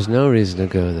there. Yeah, there's no reason to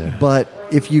go there. But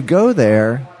if you go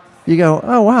there, you go,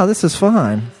 oh, wow, this is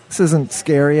fine. This isn't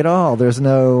scary at all. There's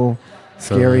no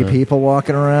scary people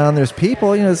walking around. There's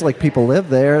people, there's like people live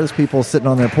there. There's people sitting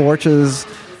on their porches,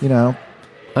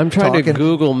 I'm trying to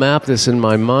Google map this in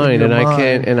my mind, and I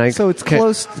can't. So it's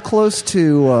close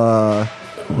to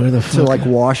where the fuck? To like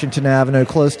Washington Avenue,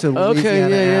 close to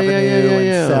Louisiana Avenue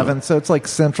and 7th. So it's like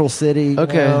Central City.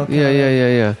 Okay,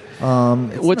 yeah.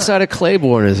 What side of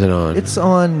Claiborne is it on? It's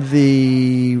on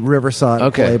the riverside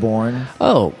of Claiborne.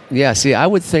 Oh, yeah. See, I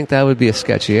would think that would be a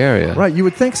sketchy area. Right, you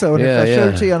would think so. And if I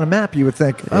showed it to you on a map, you would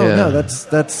think, no,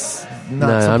 that's not. No,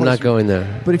 I'm not going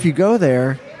there. But if you go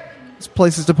there, there's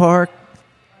places to park.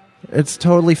 It's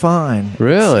totally fine.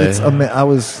 Really? I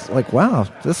was like, wow,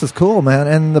 this is cool, man.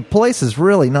 And the place is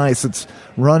really nice. It's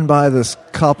run by this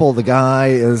couple. The guy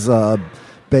is a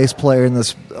bass player in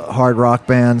this hard rock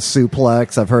band,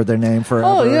 Suplex. I've heard their name forever.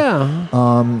 Oh,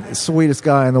 yeah. Sweetest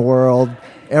guy in the world.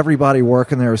 Everybody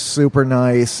working there is super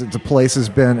nice. The place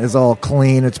is all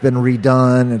clean. It's been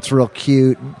redone. It's real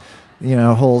cute.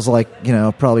 Holds like,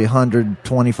 probably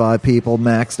 125 people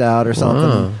maxed out or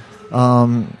something. Wow.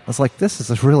 I was like, this is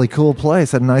a really cool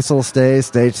place. Had a nice little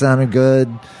stage sounded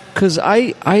good. Because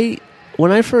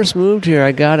when I first moved here,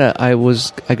 I got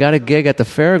a gig at the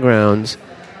fairgrounds,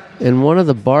 and one of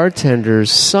the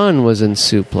bartender's son was in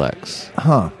Suplex.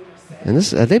 Huh. And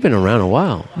they've been around a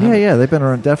while. Yeah, they've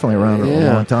been definitely around a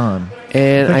long time.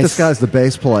 And I think this guy's the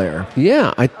bass player.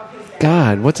 Yeah,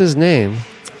 God, what's his name?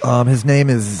 His name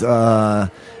is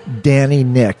Danny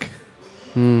Nick.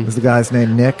 Is the guy's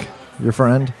name Nick? Your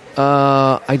friend?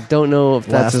 I don't know if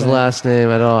that's his last name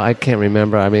at all. I can't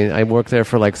remember. I mean, I worked there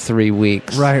for like 3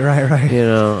 weeks. Right.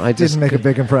 I just didn't make a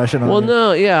big impression on you. Well,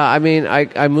 no, yeah. I mean,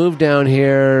 I moved down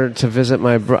here to visit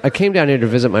I came down here to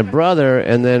visit my brother,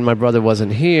 and then my brother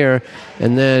wasn't here,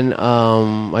 and then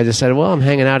I decided, well, I'm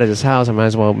hanging out at his house. I might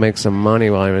as well make some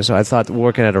money while I'm here. So I thought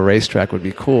working at a racetrack would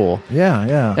be cool.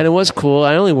 Yeah. And it was cool.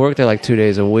 I only worked there like 2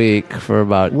 days a week for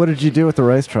about... What did you do at the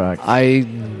racetrack? I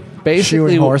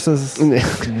basically... Shoeing horses?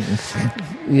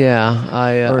 Yeah,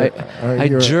 I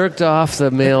jerked off the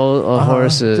male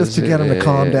horses just to get them to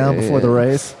calm down before the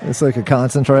race, so they could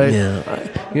concentrate.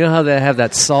 Yeah, you know how they have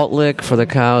that salt lick for the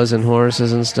cows and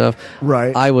horses and stuff.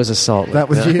 Right, I was a salt lick. That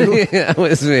was you. Yeah, that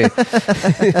was me.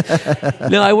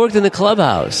 No, I worked in the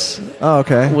clubhouse. Oh,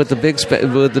 okay. With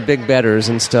the big bettors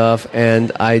and stuff,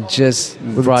 and I just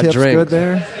brought the tips drinks. Good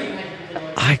there?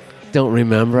 I don't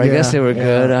remember. I guess they were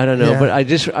good. I don't know, but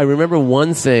I remember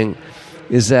one thing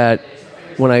is that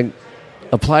when I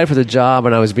applied for the job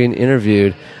and I was being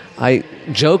interviewed, I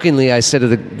said to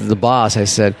the boss, I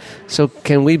said, so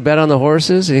can we bet on the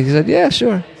horses? And he said, yeah,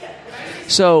 sure.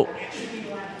 So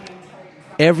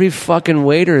every fucking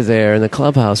waiter there in the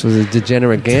clubhouse was a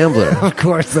degenerate gambler. Of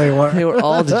course they were. They were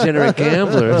all degenerate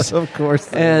gamblers. Of course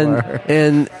they were.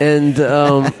 And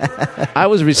I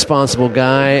was a responsible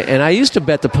guy, and I used to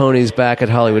bet the ponies back at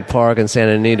Hollywood Park and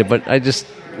Santa Anita, but I just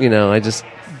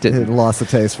lost the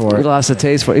taste for it.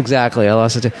 Exactly. I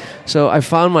lost the taste. So I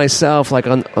found myself like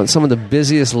on some of the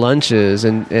busiest lunches,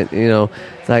 and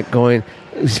like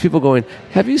these people going,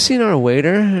 "Have you seen our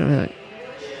waiter?" And I'm like,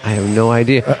 I have no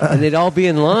idea. And they'd all be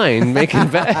in line making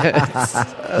bets.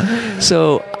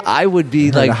 So I would be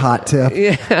like a hot tip.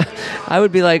 Yeah, I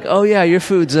would be like, "Oh yeah, your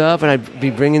food's up," and I'd be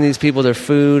bringing these people their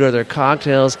food or their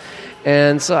cocktails.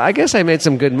 And so I guess I made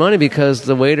some good money because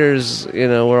the waiters,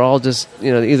 were all just,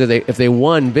 either if they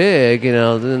won big,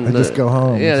 then they just go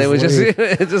home. Yeah, they would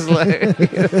just like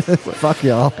fuck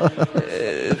y'all.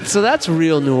 So that's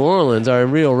real New Orleans, our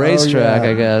real racetrack,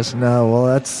 I guess. No, well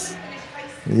that's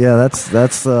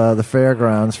the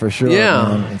fairgrounds for sure.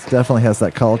 Yeah, man. It definitely has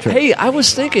that culture. Hey, I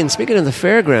was thinking, speaking of the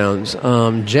fairgrounds,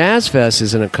 Jazz Fest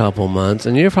is in a couple months,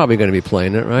 and you're probably going to be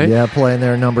playing it, right? Yeah, playing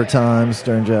there a number of times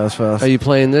during Jazz Fest. Are you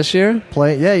playing this year?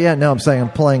 Yeah. No, I'm saying I'm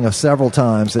playing several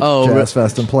times at Jazz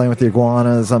Fest. I'm playing with the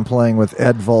Iguanas. I'm playing with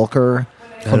Ed Volker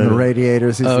from the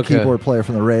Radiators. He's the keyboard player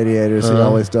from the Radiators. He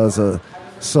always does a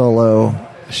solo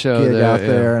show gig out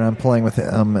there, and I'm playing with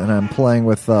him, and I'm playing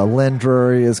with Lynn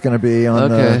Drury is going to be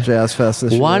on the Jazz Fest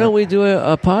this year. Why don't we do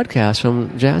a podcast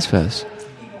from Jazz Fest?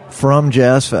 From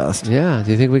Jazz Fest? Yeah.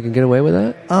 Do you think we can get away with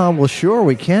that? Well, sure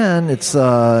we can. It's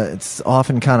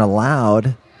often kind of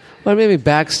loud. Well, maybe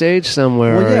backstage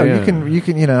somewhere. Well, yeah, you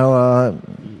can,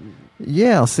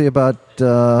 I'll see about.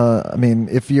 I mean,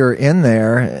 if you're in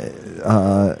there,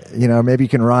 maybe you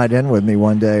can ride in with me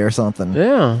one day or something.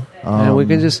 Yeah, and we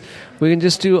can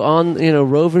just do on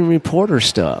roving reporter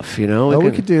stuff. We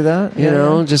could do that.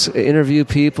 Just interview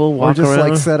people, walk or just around.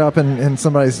 like set up in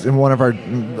one of our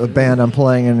band I'm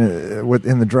playing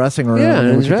in the dressing room. Yeah,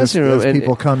 in the dressing room. As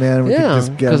people come in, we can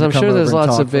just get because I'm sure there's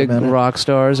lots of big rock rock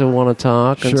stars who want to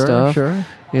talk and stuff. Sure.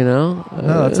 No,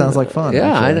 that sounds like fun.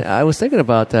 Yeah, I was thinking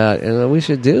about that, and we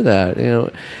should do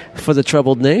that. For the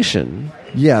troubled nation.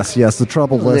 Yes, the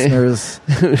troubled listeners,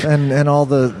 and all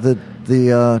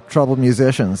the troubled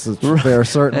musicians. There are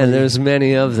certainly, and there's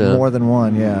many of them. More than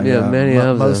one. Yeah, many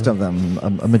of them. Most of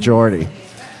them, a majority.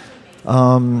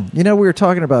 We were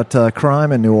talking about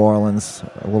crime in New Orleans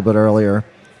a little bit earlier,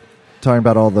 talking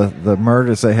about all the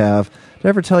murders they have. Did I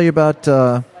ever tell you about?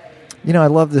 I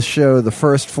love this show, The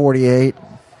First 48.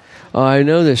 Oh, I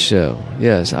know this show.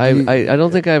 Yes, I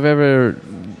don't think I've ever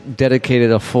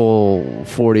dedicated a full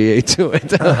 48 to it.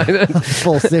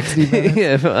 Full 60 minutes?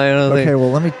 Yeah, I don't think. Okay,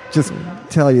 well, let me just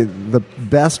tell you, the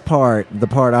best part, the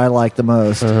part I like the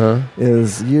most,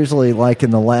 is usually like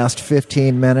in the last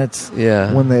 15 minutes.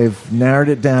 Yeah. When they've narrowed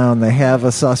it down, they have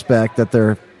a suspect that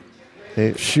they're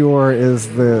sure is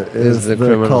the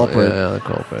culprit. Yeah, the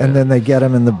culprit. And then they get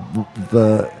him in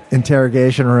the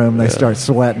interrogation room. They start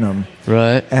sweating him.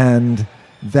 Right. And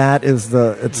that is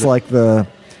it's like the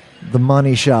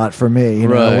money shot for me.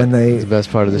 When it's the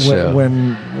best part of the show.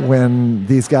 When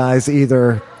these guys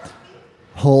either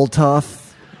hold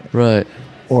tough, right,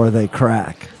 or they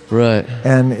crack. Right.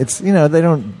 And it's, they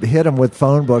don't hit them with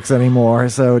phone books anymore.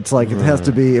 So it's like, it has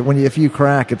to be, if you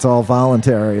crack, it's all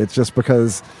voluntary. It's just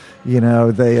because,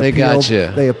 they got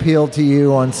you. They appealed to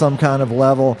you on some kind of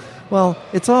level. Well,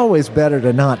 it's always better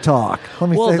to not talk.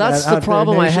 Well, that's the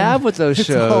problem I have with those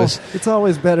shows. It's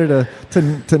always better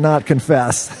to not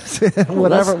confess.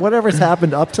 Whatever's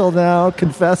happened up till now,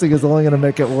 confessing is only going to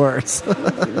make it worse.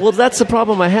 Well, that's the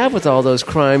problem I have with all those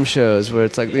crime shows where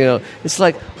it's like, it's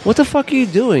like, what the fuck are you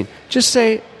doing? Just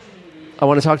say, I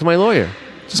want to talk to my lawyer.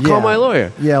 Just call my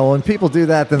lawyer. Yeah, well, when people do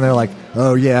that, then they're like,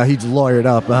 oh, yeah, he's lawyered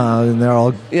up, and they're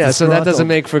all so that doesn't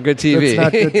make for good TV. It's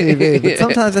not good TV. But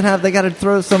sometimes they got to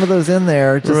throw some of those in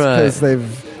there just because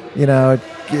they've, it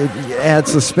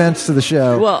adds suspense to the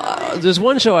show. Well, there's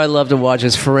one show I love to watch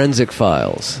is Forensic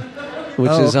Files,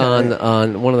 which is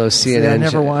on one of those CNN. See, I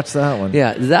never watched that one.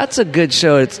 Yeah, that's a good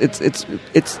show.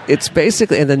 It's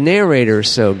basically, and the narrator is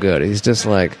so good. He's just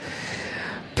like,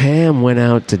 Pam went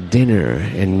out to dinner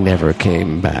and never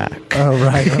came back. Oh,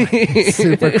 right.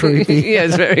 Super creepy. Yeah,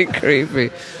 it's very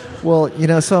creepy. Well,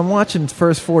 so I'm watching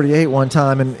First 48 one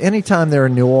time, and anytime they're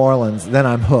in New Orleans, then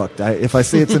I'm hooked. If I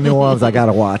see it's in New Orleans, I got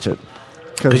to watch it.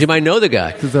 Because you might know the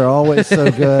guy. Because they're always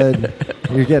so good.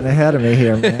 You're getting ahead of me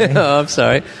here, man. Oh, I'm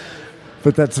sorry.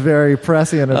 But that's very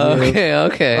prescient of you.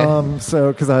 Okay.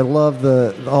 So, because I love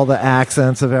all the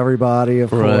accents of everybody, of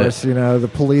course.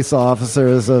 The police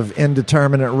officers of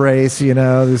indeterminate race.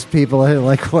 These people are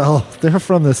like, well, they're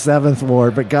from the 7th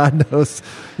Ward, but God knows,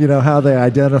 how they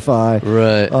identify.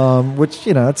 Right. Which,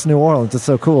 it's New Orleans. It's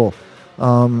so cool.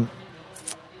 But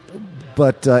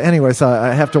anyway, so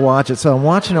I have to watch it. So I'm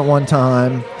watching it one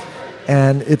time,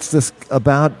 and it's this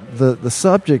about the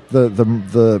subject,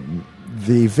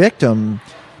 the victim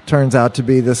turns out to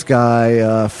be this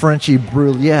guy, Frenchie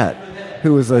Bruliette,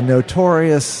 who was a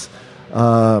notorious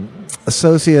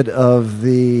associate of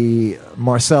the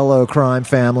Marcello crime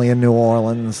family in New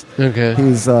Orleans. Okay.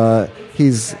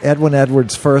 He's Edwin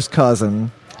Edwards' first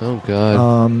cousin. Oh,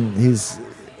 God. He's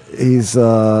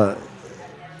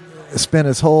spent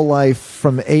his whole life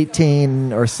from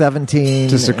 18 or 17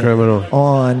 just a criminal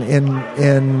on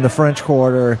in the French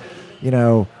Quarter,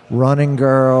 running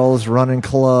girls, running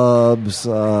clubs,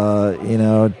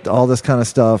 all this kind of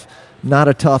stuff. Not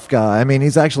a tough guy. I mean,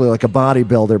 he's actually like a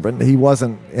bodybuilder, but he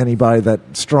wasn't anybody that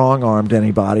strong-armed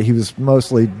anybody. He was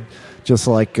mostly just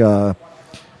like,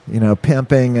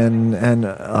 pimping and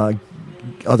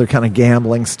other kind of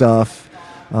gambling stuff.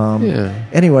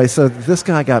 Anyway, so this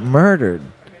guy got murdered.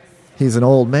 He's an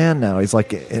old man now. He's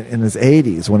like in his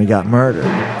 80s when he got murdered.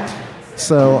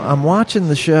 So I'm watching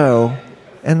the show,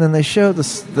 and then they show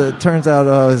it turns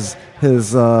out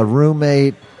his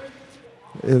roommate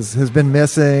has been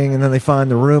missing, and then they find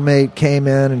the roommate came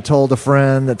in and told a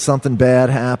friend that something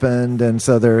bad happened, and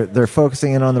so they're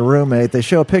focusing in on the roommate. They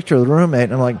show a picture of the roommate,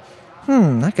 and I'm like,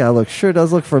 that guy sure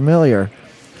does look familiar.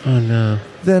 Oh, no.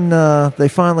 Then they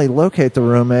finally locate the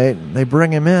roommate. They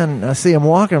bring him in. I see him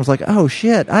walking. I was like, oh,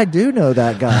 shit, I do know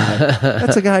that guy.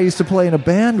 That's a guy I used to play in a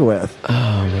band with. Oh,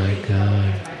 my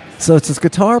God. So it's this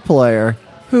guitar player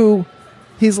who,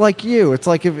 he's like you. It's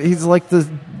like he's like the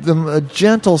a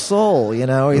gentle soul, you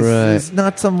know. He's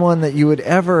not someone that you would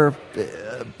ever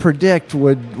predict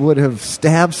would have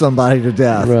stabbed somebody to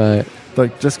death. Right.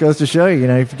 But just goes to show you, you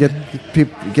know, if you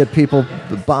get people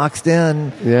boxed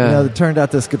in, you know, it turned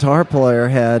out this guitar player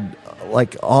had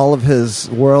like all of his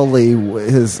all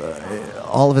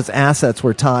of his assets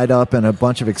were tied up in a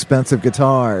bunch of expensive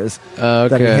guitars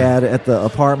that he had at the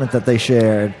apartment that they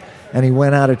shared. And he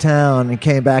went out of town and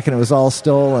came back and it was all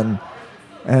stolen.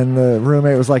 And the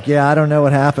roommate was like, yeah, I don't know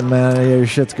what happened, man. Your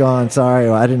shit's gone. Sorry,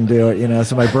 I didn't do it. You know,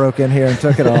 somebody broke in here and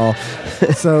took it all.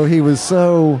 So he was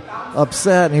so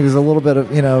upset, and he was a little bit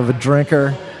of, you know, of a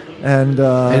drinker. And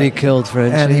he killed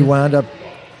Frenchie. And he wound up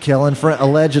killing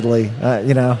allegedly.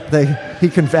 You know, he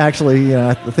can actually, you know,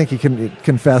 I think he can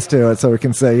confess to it, so we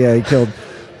can say, yeah, he killed.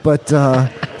 But so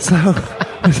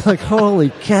it's like,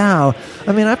 holy cow.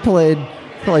 I mean, I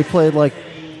probably played like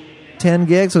 10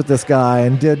 gigs with this guy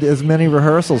and did as many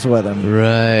rehearsals with him.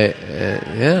 Right.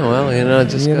 Yeah, well, you know,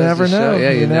 just you never know.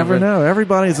 Yeah, you never know.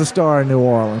 Everybody's a star in New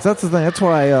Orleans. That's the thing. That's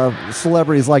why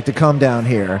celebrities like to come down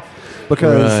here,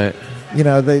 because you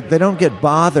know, they don't get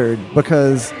bothered,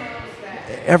 because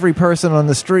every person on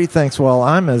the street thinks, well,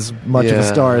 I'm as much of a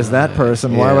star as that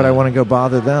person. Why would I want to go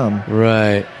bother them?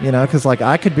 Right. You know, because like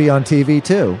I could be on TV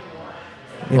too.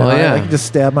 You know, I could just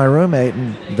stab my roommate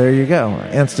and there you go.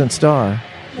 Instant star.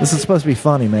 This is supposed to be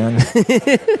funny, man.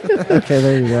 Okay,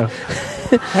 there you go.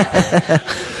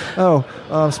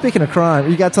 Speaking of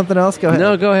crime, you got something else? Go ahead.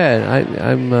 No, go ahead.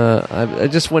 I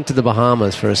just went to the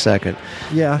Bahamas for a second.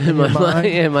 Yeah, in my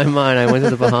mind, I went to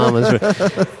the Bahamas.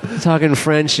 Talking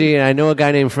Frenchie, and I know a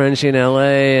guy named Frenchie in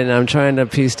L.A., and I'm trying to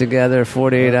piece together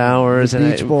 48 hours. The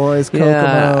Beach Boys, Kokomo.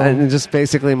 Yeah, and just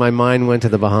basically my mind went to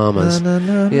the Bahamas.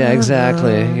 Yeah,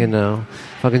 exactly. You know.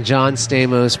 Fucking John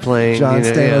Stamos playing. John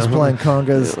Stamos playing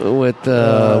congas with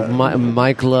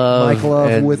Mike Love. Mike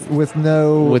Love with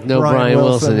no Brian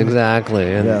Wilson.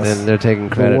 Exactly, and they're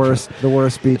taking credit. The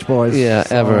worst Beach Boys. Yeah,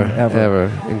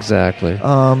 ever. Exactly.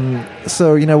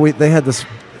 So you know, they had this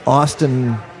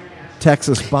Austin,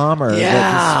 Texas bomber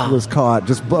that was caught.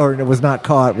 Or it was not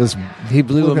caught. He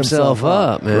blew himself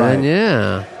up, man. Right.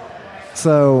 Yeah.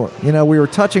 So you know, we were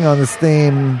touching on this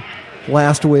theme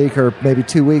last week or maybe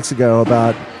 2 weeks ago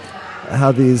about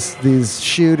how these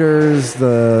shooters,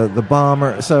 the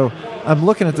bomber. So I'm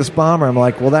looking at this bomber. I'm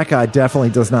like, well, that guy definitely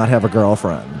does not have a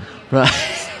girlfriend. Right.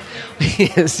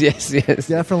 Yes.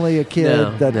 Definitely a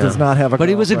kid that does not have a girlfriend. But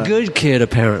he was a good kid,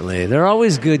 apparently. They're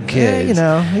always good kids. Yeah, you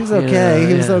know, he's okay.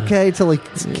 He was okay till he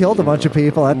killed a bunch of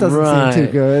people. That doesn't seem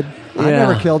too good. I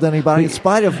never killed anybody, in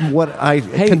spite of what I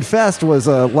confessed was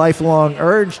a lifelong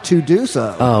urge to do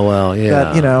so. Oh well, yeah.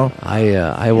 That, you know,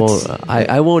 I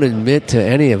won't admit to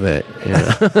any of it. You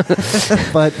know?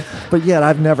 but yet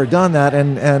I've never done that,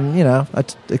 and you know, I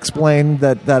explained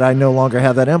that I no longer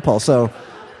have that impulse. So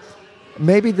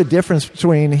maybe the difference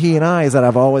between he and I is that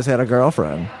I've always had a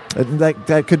girlfriend.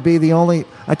 That could be the only.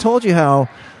 I told you how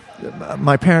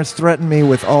my parents threatened me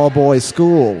with all-boys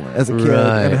school as a kid,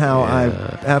 and how I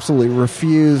absolutely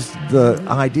refused the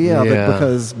idea of it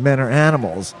because men are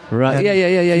animals. Right. And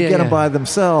You get them by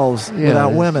themselves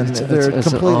without women. They're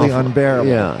completely unbearable.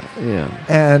 Yeah.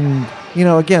 And, you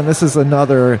know, again, this is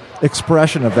another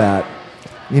expression of that.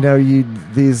 You know,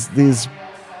 these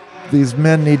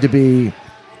men need to be,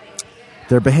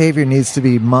 their behavior needs to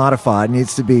be modified,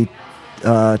 needs to be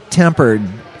tempered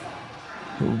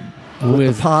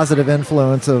with the positive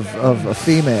influence of a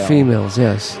female. Females,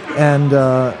 yes. And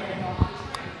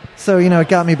so, you know, it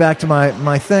got me back to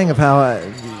my thing of how,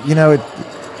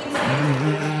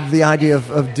 the idea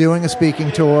of doing a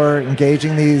speaking tour,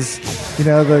 engaging these, you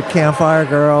know, the Campfire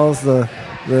Girls, the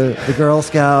Girl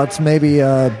Scouts, maybe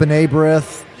B'nai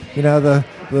B'rith, you know, the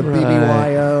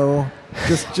BBYO.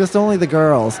 Just only the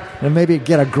girls, and maybe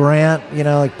get a grant, you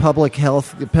know, like public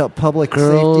safety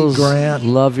grant.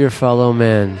 Love your fellow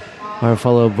men. Our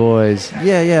fellow boys.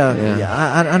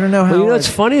 Yeah. I don't know how. Well, you know what's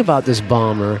funny about this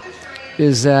bomber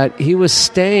is that he was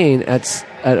staying at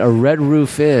a Red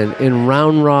Roof Inn in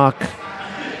Round Rock,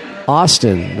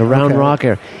 Austin, the Round Rock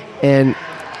area, and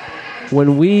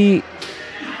when we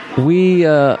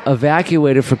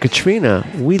evacuated for Katrina,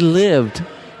 we lived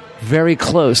very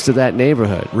close to that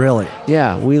neighborhood. Really?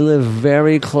 Yeah, we lived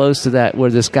very close to that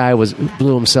where this guy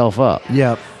blew himself up.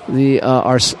 Yep. We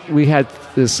had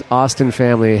this Austin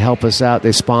family help us out.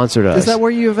 They sponsored us. Is that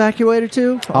where you evacuated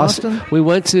to? Austin? We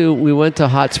went to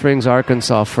Hot Springs,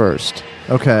 Arkansas first.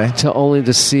 Okay.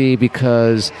 To see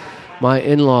because my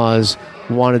in-laws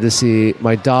wanted to see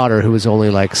my daughter, who was only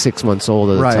like 6 months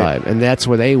old at the time, and that's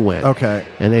where they went. Okay.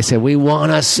 And they said, we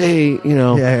want to see,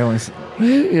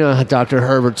 Dr.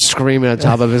 Herbert screaming on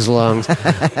top of his lungs,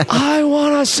 I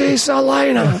want to see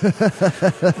Selena.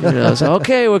 So,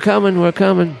 okay, we're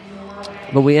coming.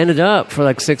 But we ended up for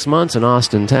like 6 months in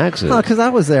Austin, Texas. Oh, because I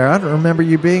was there. I don't remember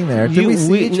you being there. Did we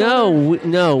see each other?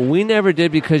 No, we never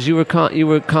did because you were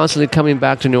constantly coming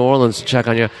back to New Orleans to check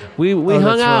on you. We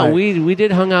hung out. Right. We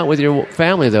did hung out with your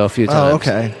family though a few times. Oh,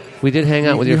 okay. We did hang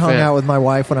out with your family. You hung out with my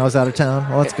wife when I was out of town?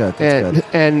 Well, that's good. That's good.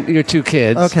 And your 2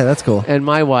 kids. Okay, that's cool. And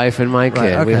my wife and my kid.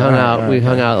 Right, okay, we hung out. We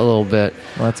hung out a little bit.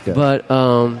 Well, that's good. But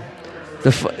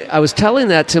I was telling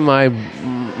that to my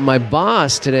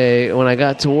boss today when I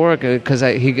got to work because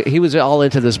he was all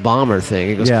into this bomber thing.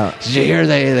 He goes, did you hear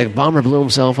the bomber blew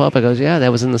himself up? I goes, yeah,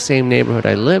 that was in the same neighborhood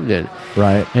I lived in.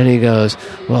 Right. And he goes,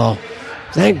 well,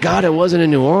 thank God it wasn't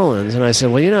in New Orleans. And I said,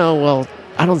 well,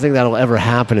 I don't think that'll ever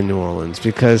happen in New Orleans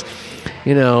because,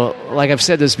 like I've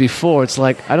said this before, it's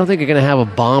like I don't think you're going to have a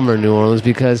bomber in New Orleans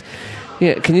because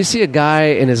can you see a guy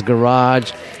in his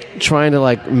garage trying to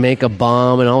like make a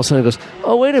bomb and all of a sudden he goes,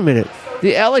 oh, wait a minute.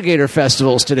 The alligator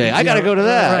festival's today. I got to go to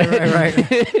that. Right.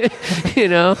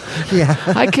 Yeah.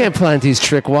 I can't plant these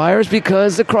trick wires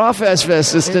because the Crawfest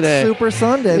Fest is today. It's Super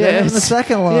Sunday. They're having the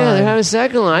second line. Yeah, they're having a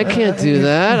second line. I can't do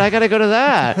that. I got to go to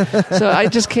that. So I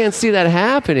just can't see that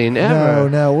happening ever.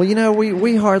 No. Well,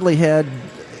 we hardly had,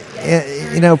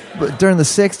 during the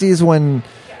 60s when,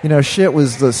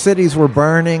 the cities were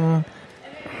burning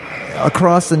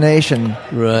across the nation.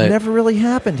 Right. It never really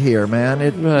happened here, man.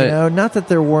 Not that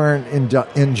there weren't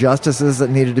injustices that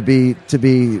needed to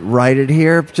be righted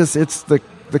here. Just it's the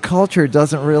culture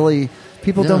doesn't really.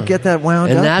 People don't get that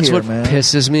wound up and that's here, what man.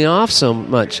 Pisses me off so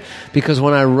much because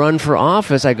when I run for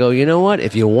office, I go, you know what?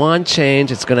 If you want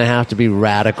change, it's going to have to be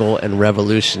radical and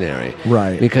revolutionary.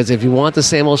 Right. Because if you want the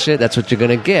same old shit, that's what you're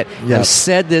going to get. Yes. I've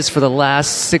said this for the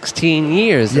last 16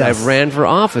 years that I've ran for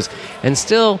office, and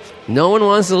still no one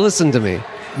wants to listen to me. Yep.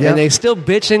 And they still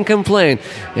bitch and complain.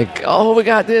 Like, oh, we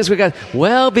got this,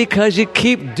 well, because you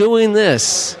keep doing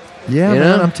this. Yeah,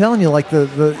 man, I'm telling you, like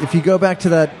the if you go back to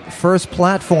that first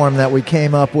platform that we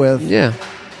came up with,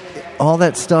 all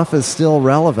that stuff is still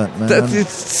relevant, man.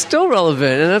 It's still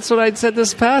relevant, and that's what I said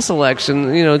this past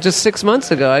election. Just 6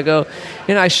 months ago, I go,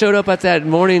 I showed up at that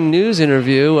morning news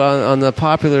interview on the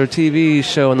popular TV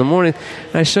show in the morning.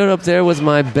 And I showed up there with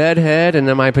my bed head and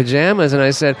my pajamas, and I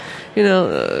said,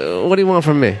 what do you want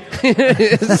from me?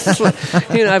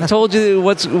 I've told you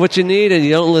what you need, and you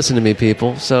don't listen to me,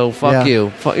 people. So fuck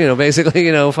you.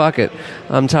 Basically, fuck it.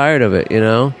 I'm tired of it.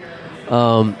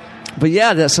 But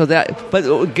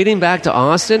but getting back to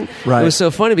Austin, It was so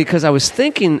funny because I was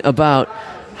thinking about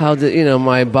how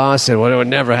my boss said, well, it would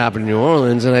never happen in New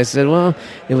Orleans. And I said, well,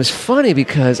 it was funny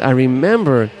because I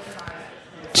remember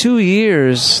 2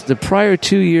 years, the prior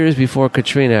 2 years before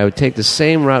Katrina, I would take the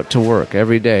same route to work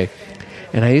every day.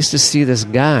 And I used to see this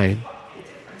guy,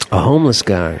 a homeless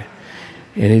guy,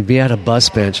 and he'd be at a bus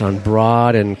bench on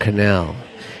Broad and Canal.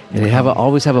 And he'd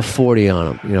always have a 40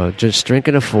 on him, just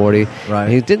drinking a 40. Right.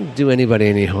 And he didn't do anybody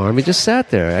any harm. He just sat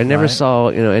there. I never saw,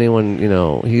 anyone,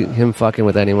 him fucking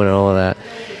with anyone and all of that.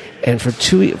 And for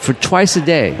twice a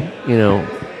day,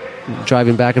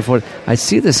 driving back and forth, I'd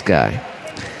see this guy.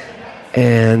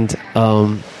 And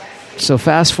so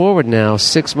fast forward now,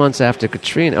 6 months after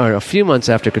Katrina, or a few months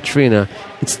after Katrina,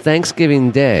 it's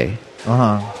Thanksgiving Day.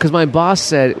 Because my boss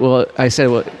said,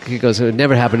 he goes, it would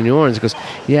never happen in New Orleans. He goes,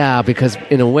 yeah, because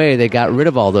in a way they got rid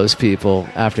of all those people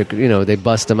after, they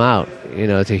bust them out,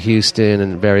 to Houston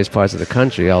and various parts of the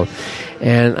country.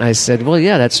 And I said, well,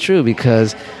 yeah, that's true,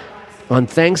 because on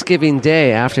Thanksgiving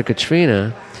Day after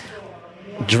Katrina,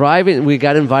 we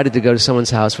got invited to go to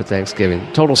someone's house for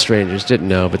Thanksgiving. Total strangers, didn't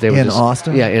know, but they were in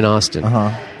Austin? Yeah, in Austin.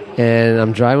 And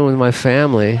I'm driving with my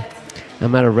family.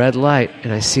 I'm at a red light,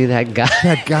 and I see that guy.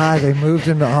 That guy, they moved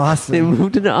into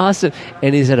Austin.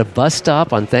 And he's at a bus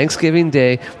stop on Thanksgiving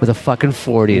Day with a fucking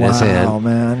 40 in his hand. Wow,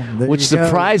 man. There which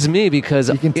surprised me because...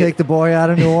 You can take the boy out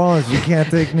of New Orleans. You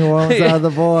can't take New Orleans out of the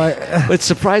boy. It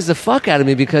surprised the fuck out of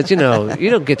me because, you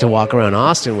don't get to walk around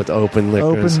Austin with open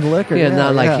liquors. Open liquor,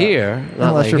 not like here.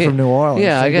 Unless you're from New Orleans.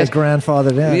 Yeah, I guess.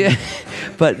 Grandfathered in. Yeah,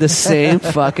 but the same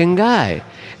fucking guy.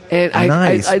 And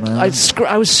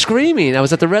I was screaming. I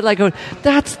was at the red light going,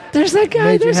 there's that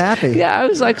guy. Made you happy. Yeah, I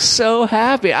was like so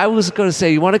happy. I was going to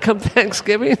say, you want to come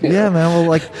Thanksgiving? Yeah, man. Well,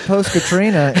 like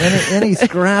post-Katrina, any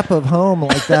scrap of home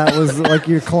like that was like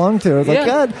you clung to. It was like,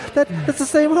 God, that's the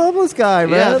same homeless guy,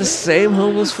 man. Yeah, the same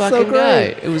homeless fucking guy.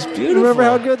 It was beautiful. Remember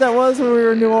how good that was when we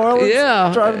were in New Orleans?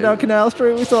 Yeah. Driving down Canal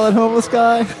Street, we saw that homeless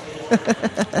guy.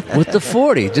 with the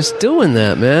 40, just doing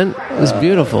that, man. It was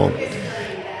beautiful.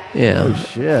 Yeah. Oh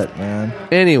shit, man.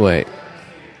 Anyway,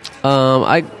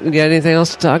 I got anything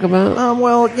else to talk about?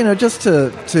 Well, just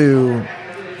to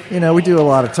we do a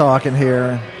lot of talking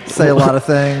here, say a lot of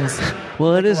things.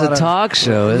 Well, it is a talk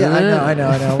show, isn't it? I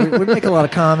know. We make a lot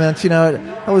of comments. I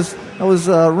was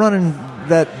running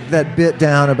that bit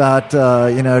down about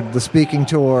the speaking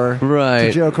tour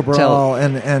to Joe Cabral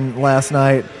and last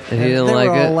night, and he didn't they like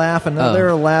were all it? laughing. No, they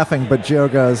were laughing, but Joe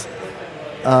goes,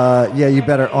 "Yeah, you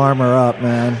better armor up,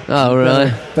 man. Oh,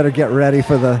 really? Better get ready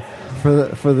for the."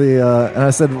 And I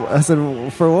said,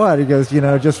 for what? He goes,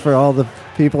 just for all the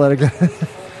people that are going to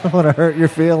want to hurt your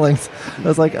feelings. I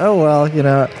was like, oh well,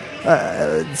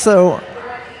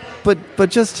 but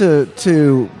just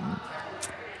to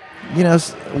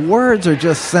words are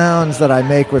just sounds that I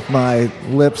make with my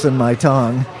lips and my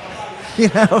tongue.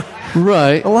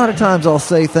 Right. A lot of times I'll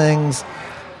say things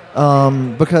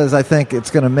because I think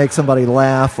it's going to make somebody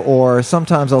laugh, or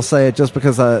sometimes I'll say it just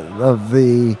because of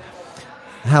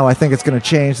how I think it's going to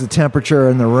change the temperature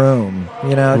in the room.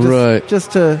 Right.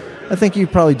 Just to. I think you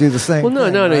probably do the same. Well, no,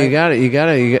 right? You got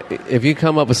it. If you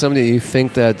come up with something that you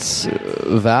think that's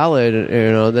valid,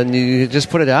 then you just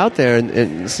put it out there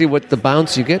and see what the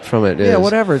bounce you get from it is. Yeah,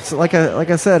 whatever. It's like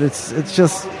I said. It's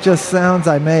just sounds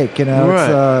I make.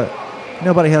 Right. It's,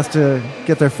 nobody has to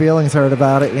get their feelings hurt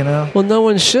about it. Well, no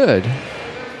one should.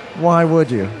 Why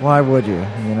would you?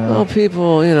 Well,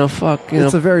 people, fuck.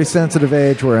 It's a very sensitive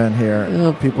age we're in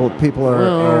here. People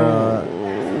are.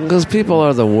 Because people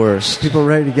are the worst. People are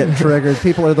ready to get triggered.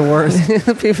 People are the worst.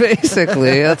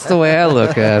 Basically, that's the way I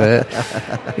look at it.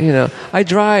 I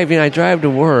drive to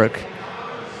work,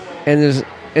 and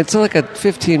it's like a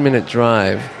 15-minute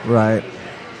drive. Right.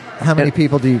 How many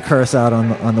people do you curse out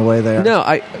on the way there? No,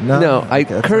 I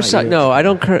curse out. No, I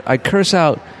don't. I curse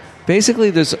out.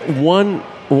 Basically, there's one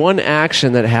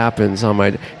action that happens on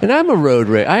my. And I'm a road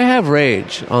rage. I have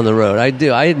rage on the road. I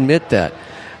do. I admit that.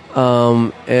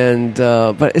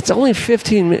 But it's only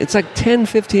 15 minutes. It's like 10,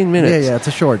 15 minutes. Yeah, it's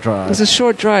a short drive. It's a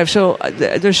short drive, so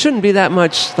there shouldn't be that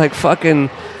much like fucking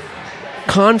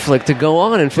conflict to go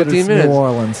on in 15 minutes. New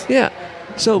Orleans. Yeah.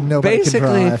 So nobody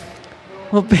basically, can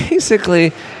drive.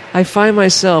 basically, I find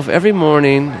myself every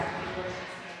morning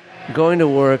going to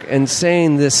work and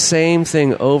saying this same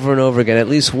thing over and over again, at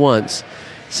least once,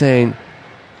 saying,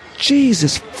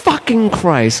 Jesus fucking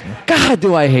Christ, God,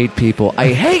 do I hate people. I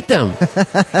hate them.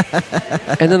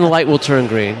 And then the light will turn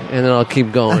green, and then I'll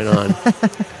keep going on.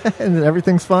 And then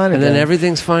everything's fine again. And then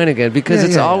everything's fine again, because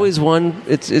it's always one,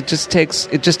 it just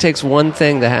takes one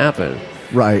thing to happen.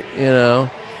 Right. And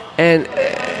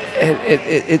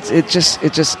it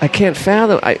just I can't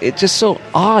fathom. It's just so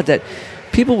odd that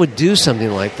people would do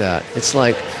something like that. It's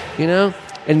like,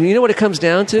 and you know what it comes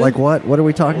down to? Like what? What are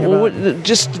we talking about?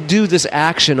 Just do this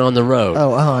action on the road.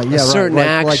 Oh, yeah, a certain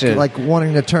action. Like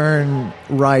wanting to turn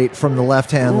right from the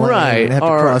left-hand lane and have to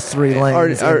cross 3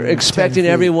 lanes. Or expecting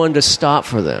everyone to stop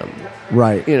for them.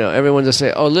 Right. Everyone to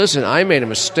say, oh, listen, I made a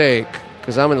mistake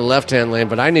because I'm in the left-hand lane,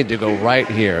 but I need to go right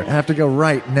here. I have to go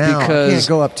right now. I can't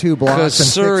go up 2 blocks and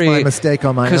fix my mistake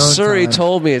on my own Because Surrey time.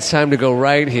 told me it's time to go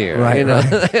right here. Right,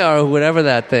 right. Or whatever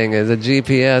that thing is, a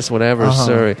GPS, whatever,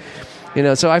 Surrey.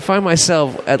 So I find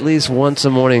myself at least once a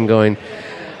morning going,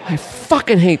 I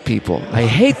fucking hate people. I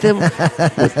hate them with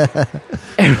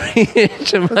every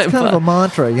inch of my body. It's kind of a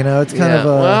mantra, It's kind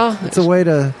of it's a way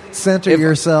to center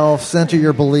yourself, center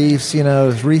your beliefs,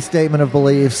 restatement of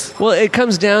beliefs. Well, it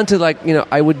comes down to I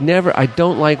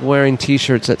don't like wearing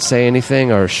T-shirts that say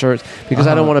anything or shirts because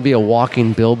I don't want to be a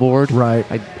walking billboard. Right.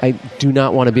 I do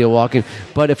not want to be a walking.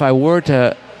 But if I were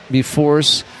to be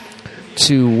forced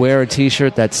to wear a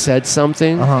T-shirt that said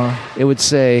something, it would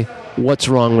say, "What's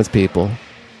wrong with people?"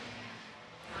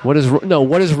 What is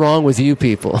wrong with you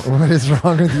people? What is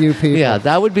wrong with you people? Yeah,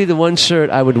 that would be the one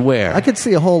shirt I would wear. I could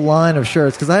see a whole line of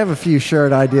shirts because I have a few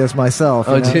shirt ideas myself.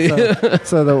 Do you?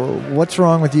 So the "What's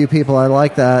wrong with you people?" I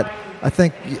like that. I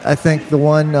think the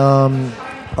one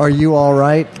 "Are you all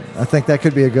right?" I think that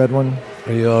could be a good one.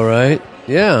 Are you all right?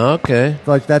 Yeah. Okay.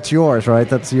 Like that's yours, right?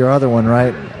 That's your other one,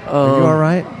 right? Are you all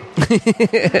right?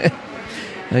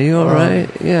 Are you all right?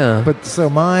 Yeah. But so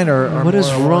mine are what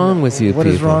is wrong with you people? What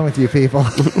is wrong with you people?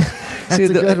 That's a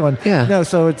good one. Yeah. No,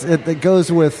 so it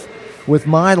goes with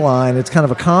my line. It's kind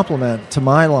of a compliment to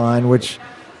my line, which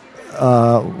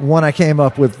one I came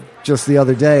up with just the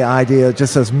other day. Idea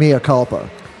just says mea culpa.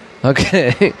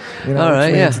 Okay. All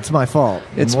right. Yeah. It's my fault.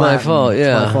 It's my fault.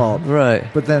 Yeah. It's my fault. Right.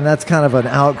 But then that's kind of an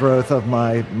outgrowth of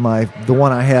the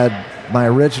one I had my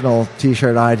original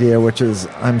T-shirt idea, which is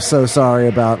 "I'm so sorry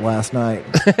about last night."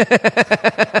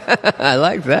 I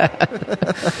like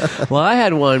that. Well, I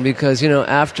had one because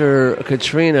after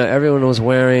Katrina, everyone was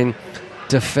wearing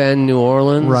 "Defend New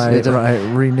Orleans," right?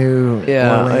 Renew,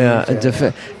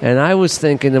 Orleans, and I was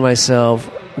thinking to myself,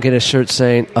 get a shirt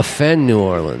saying "Offend New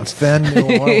Orleans." Offend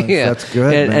New Orleans. That's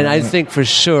good. And I think for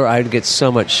sure I'd get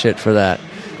so much shit for that.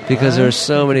 Because there's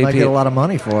so many people. You might get a lot of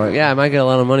money for it. Yeah, I might get a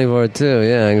lot of money for it, too.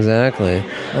 Yeah, exactly.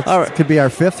 That could be our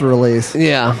 5th release.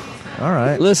 Yeah. All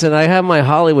right. Listen, I have my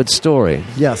Hollywood story.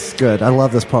 Yes, good. I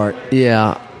love this part.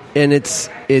 Yeah. And it's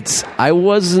I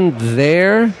wasn't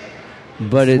there,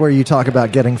 but where you talk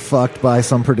about getting fucked by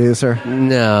some producer?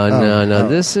 No. Oh.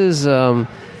 This is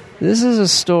a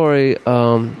story.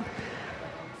 I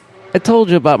told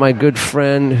you about my good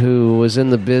friend who was in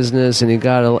the business, and he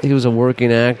was a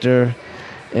working actor.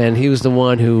 And he was the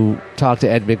one who talked to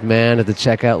Ed McMahon at the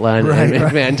checkout line. Right, Ed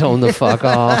McMahon told him to fuck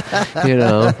off,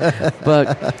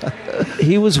 But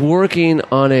he was working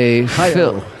on a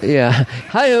film. Yeah.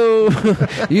 Hi-yo.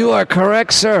 You are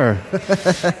correct, sir.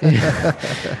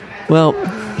 Well,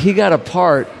 he got a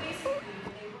part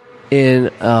in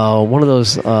one of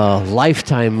those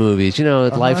Lifetime movies.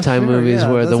 Lifetime movies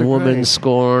where the woman's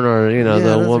scorned or,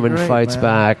 the woman fights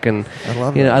back. And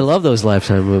I love those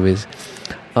Lifetime movies.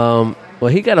 Well,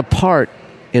 he got a part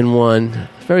in one,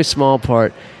 very small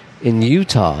part, in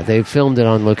Utah. They filmed it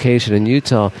on location in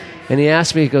Utah. And he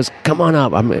asked me, he goes, come on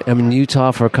up. I'm in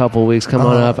Utah for a couple of weeks. Come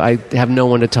on up. I have no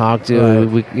one to talk to.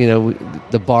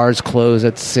 Right. The bars close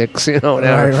at 6,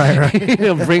 whatever.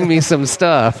 Right. Bring me some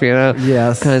stuff,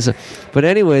 Yes. Kind of stuff. But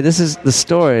anyway, this is the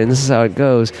story, and this is how it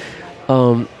goes.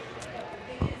 The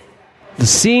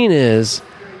scene is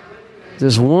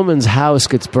this woman's house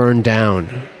gets burned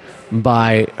down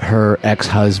by her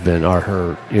ex-husband or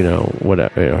her,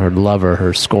 whatever, her lover,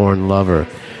 her scorned lover.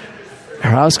 Her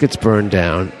house gets burned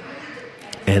down,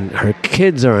 and her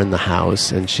kids are in the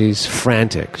house, and she's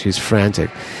frantic.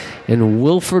 And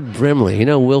Wilford Brimley,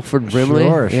 Wilford Brimley?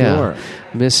 Sure.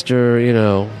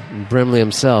 Mr., Brimley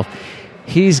himself.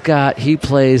 He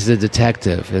plays the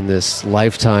detective in this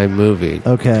Lifetime movie.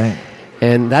 Okay.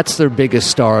 And that's their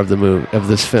biggest star of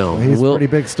this film. He's a pretty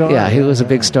big star. Yeah, he was a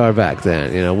big star back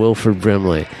then. Wilford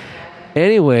Brimley.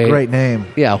 Anyway, great name.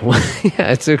 Yeah,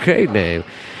 it's a great name.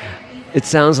 It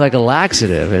sounds like a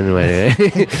laxative anyway.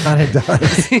 It kind of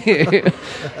does.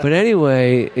 But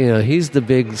anyway, he's the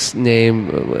big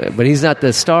name, but he's not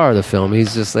the star of the film.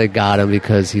 He's just they got him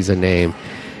because he's a name,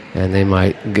 and they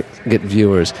might get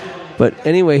viewers. But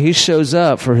anyway, he shows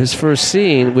up for his first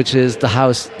scene, which is the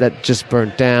house that just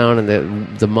burnt down,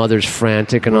 and the mother's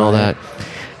frantic and all that.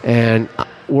 And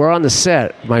we're on the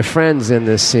set. My friend's in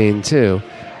this scene too,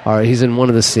 or he's in one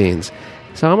of the scenes.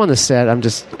 So I'm on the set. I'm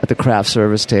just at the craft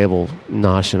service table,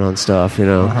 noshing on stuff,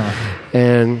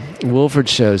 And Wilford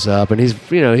shows up, and he's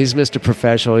Mr.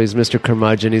 Professional. He's Mr.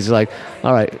 Curmudgeon. He's like,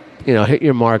 all right, hit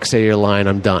your mark, say your line,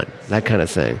 I'm done. That kind of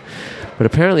thing. But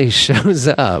apparently he shows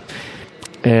up.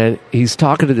 And he's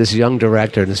talking to this young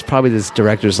director, and it's probably this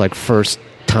director's first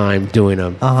time doing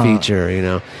a feature,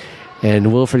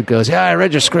 And Wilford goes, "Yeah, I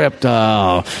read your script.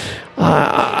 I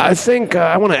think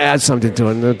I want to add something to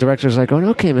it." And the director's like, "Oh,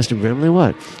 okay, Mr. Brimley,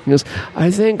 what?" He goes, "I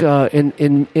think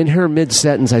in her mid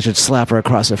sentence, I should slap her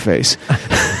across the face."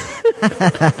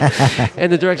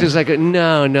 And the director's like,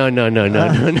 no, we're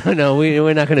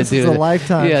not going to do this. Is a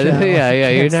Lifetime.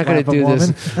 Yeah. You're not going to do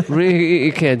this.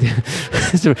 You can't.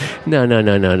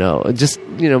 No. Just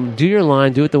do your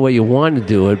line, do it the way you want to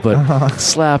do it, but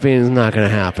slapping is not going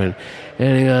to happen.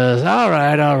 And he goes, all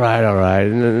right.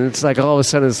 And it's like all of a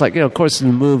sudden, it's like, of course in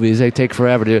the movies, they take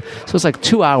forever to do. So it's like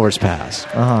 2 hours pass.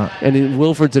 And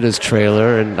Wilford's in his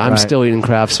trailer, and I'm still eating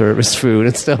craft service food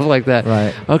and stuff like that.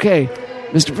 Right. Okay,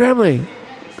 Mr. Brimley,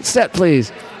 set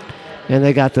please. And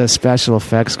they got the special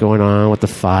effects going on with the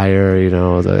fire,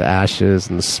 the ashes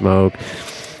and the smoke.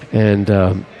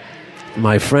 And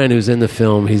my friend who's in the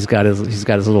film, he's got his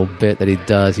little bit that he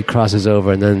does. He crosses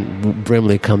over, and then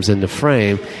Brimley comes into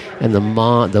frame, and the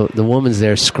woman's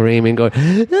there screaming, going,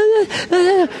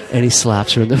 and he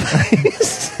slaps her in the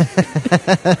face.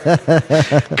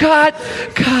 Cut,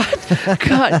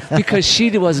 because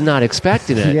she was not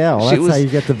expecting it. Yeah, well, that's how you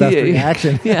get the best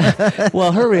reaction. Yeah.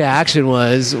 Well, her reaction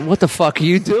was, "What the fuck are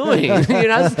you doing?" It's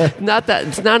not that.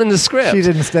 It's not in the script. She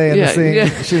didn't stay in the scene.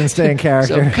 Yeah. She didn't stay in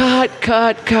character. So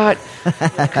cut.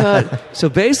 So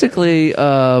basically,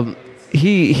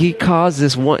 he caused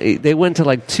this one. They went to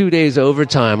like 2 days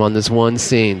overtime on this one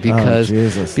scene because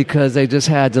they just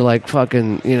had to like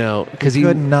fucking because he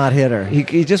couldn't not hit her.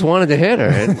 He just wanted to hit her.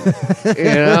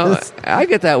 And, I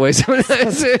get that way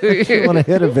sometimes too. You want to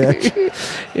hit a bitch,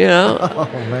 Oh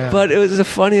man! But it was the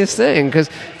funniest thing because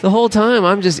the whole time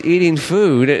I'm just eating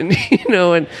food and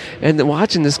and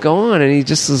watching this go on, and he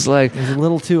just was like, he's a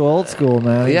little too old school,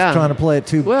 man. He's trying to play it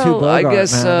too Bogart, I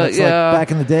guess man. Like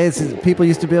back in the days, people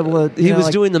used to be able to. He was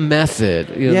doing the method.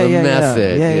 He was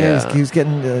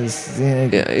getting.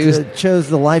 He chose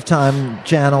the Lifetime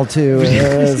channel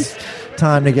to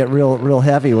time to get real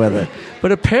heavy with it.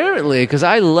 But apparently, because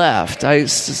I left, I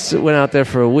went out there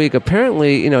for a week.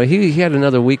 Apparently, he had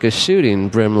another week of shooting,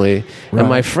 Brimley, and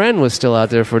my friend was still out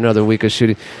there for another week of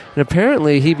shooting. And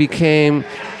apparently, he became.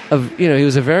 He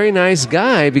was a very nice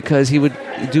guy because he would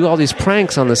do all these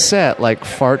pranks on the set, like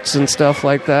farts and stuff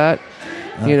like that.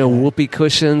 Whoopee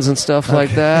cushions and stuff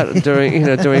like that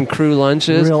during crew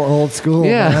lunches. Real old school,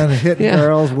 man. Hitting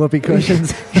girls, whoopee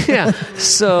cushions.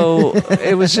 So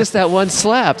it was just that one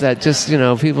slap that just,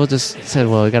 people just said,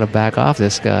 well, we got to back off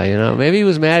this guy, Maybe he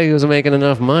was mad he wasn't making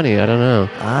enough money. I don't know.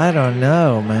 I don't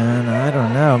know, man. I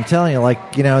don't know. I'm telling you,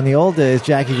 in the old days,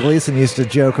 Jackie Gleason used to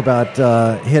joke about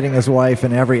hitting his wife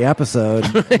in every episode.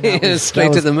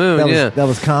 Straight to the moon, That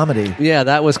was comedy. Yeah,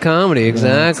 that was comedy,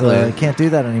 exactly. You can't do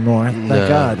that anymore.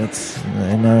 Thank God.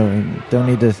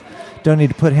 Don't need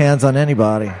to put hands on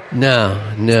anybody. No.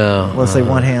 Unless they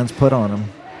want hands put on them.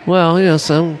 Well,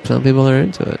 some people are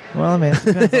into it. Well, I mean, it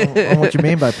depends on what you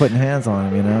mean by putting hands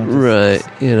on them, Right,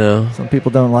 Some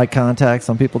people don't like contact,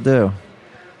 some people do.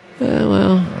 I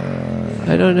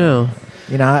don't know.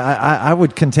 I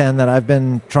would contend that I've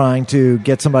been trying to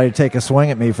get somebody to take a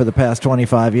swing at me for the past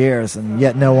 25 years, and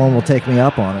yet no one will take me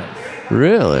up on it.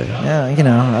 Really?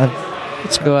 Yeah,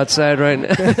 Let's go outside right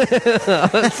now.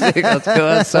 Let's go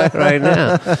outside right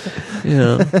now.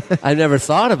 I never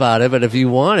thought about it, but if you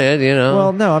want it,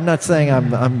 Well, no, I'm not saying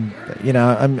I'm. Maybe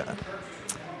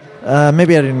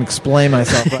I didn't explain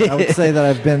myself, but I would say that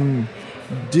I've been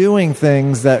doing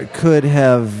things that could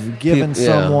have given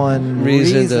someone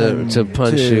reason to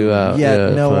punch you out.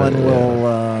 Yet no one will.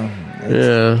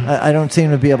 I don't seem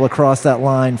to be able to cross that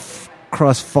line,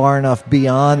 cross far enough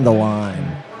beyond the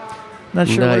line. Not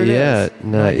sure what it is.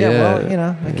 Not yet.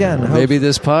 Well, again, maybe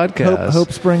this podcast.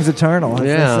 Hope springs eternal.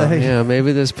 As they say.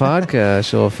 Maybe this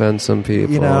podcast will offend some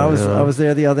people. I was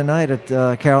there the other night at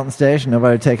Carrollton Station.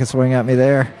 Nobody would take a swing at me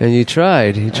there. And you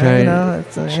tried.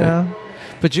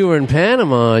 But you were in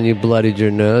Panama and you bloodied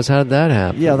your nose. How did that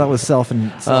happen? Yeah, that was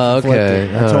self-inflicted. Okay.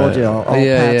 I told you, all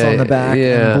pats on the back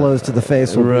and blows to the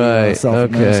face will be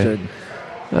self-administered.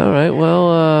 Okay. All right.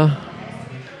 Well.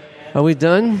 Are we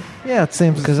done? Yeah, it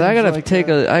seems because I gotta take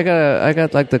I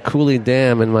got like the Cooley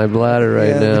Dam in my bladder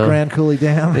right now. The Grand Cooley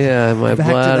Dam. Yeah, my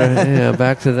bladder.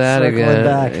 Back to that again.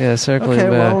 Back. Yeah, circling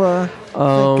back. Well,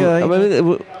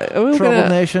 Trouble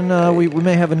Nation. We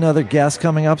may have another guest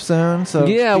coming up soon. So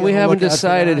we haven't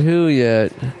decided who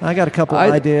yet. I got a couple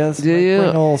ideas. Do you?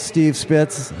 Bring old Steve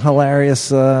Spitz,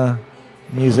 hilarious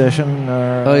musician.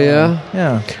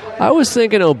 Yeah. I was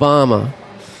thinking Obama.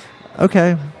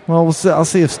 Okay. Well, I'll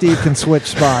see if Steve can switch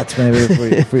spots. Maybe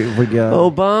if we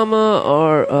go Obama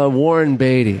or Warren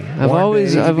Beatty. I've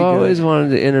always wanted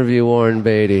to interview Warren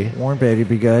Beatty. Warren Beatty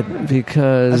be good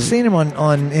because I've seen him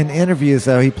in interviews.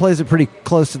 Though he plays it pretty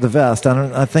close to the vest.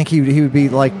 I think he would be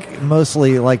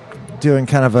mostly doing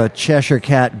kind of a Cheshire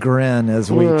Cat grin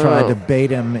as we tried to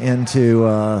bait him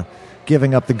into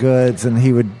giving up the goods, and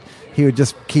he would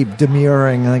just keep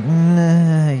demurring,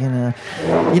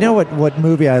 You know what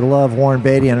movie I love Warren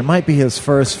Beatty, and it might be his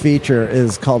first feature,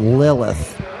 is called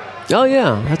Lilith. Oh,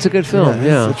 yeah. That's a good film.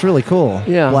 It's really cool.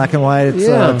 Yeah. Black and white.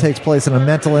 It takes place in a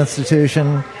mental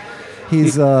institution.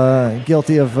 He's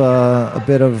guilty of a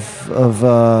bit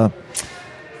of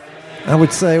I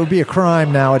would say it would be a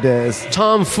crime nowadays.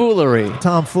 Tomfoolery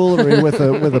with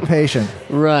a patient.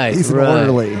 Right. He's an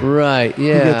orderly. Right.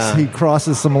 Yeah. He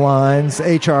crosses some lines.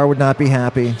 HR would not be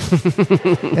happy.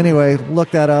 Anyway,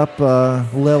 look that up.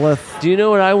 Lilith. Do you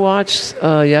know what I watched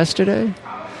yesterday?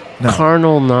 No.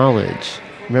 Carnal Knowledge.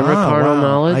 Remember Carnal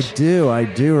Knowledge? I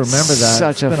do remember that.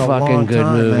 Such a fucking good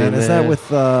movie, man. Is that with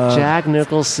Jack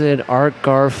Nicholson, Art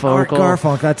Garfunkel? Art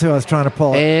Garfunkel, that's who I was trying to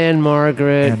pull. And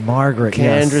Margaret,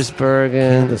 Candice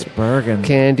Bergen.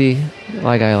 Candy,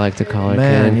 like I like to call her.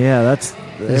 Man, they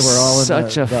were all in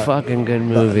such a fucking good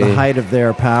movie. The height of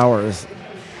their powers.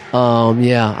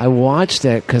 I watched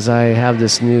it because I have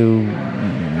this new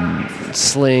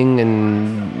sling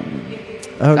and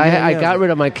I got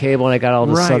rid of my cable and I got all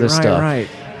this other stuff. Right.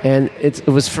 And it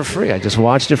was for free. I just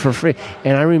watched it for free.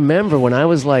 And I remember when I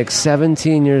was like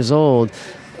 17 years old,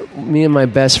 me and my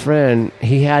best friend,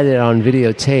 he had it on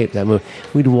videotape, that movie.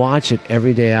 We'd watch it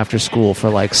every day after school for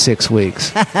like 6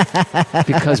 weeks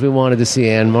because we wanted to see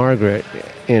Anne Margaret,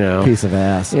 Piece of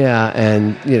ass. Yeah,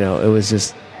 and, it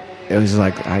was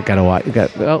like, I got to watch.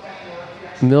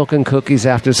 Milk and cookies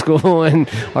after school and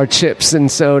our chips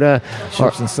and soda.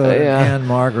 Anne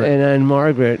Margaret. And Anne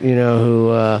Margaret,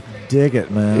 who... dig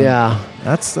it, man. Yeah.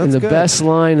 That's and the good. best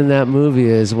line in that movie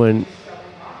is when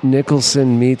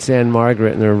Nicholson meets Anne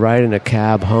Margaret and they're riding a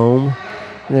cab home.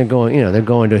 And they're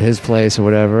going to his place or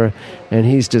whatever. And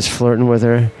he's just flirting with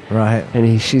her. Right.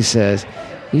 And she says,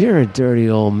 "You're a dirty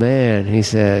old man." He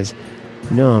says,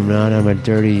 "No, I'm not. I'm a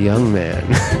dirty young man."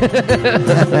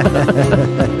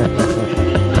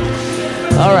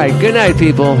 All right. Good night,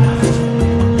 people.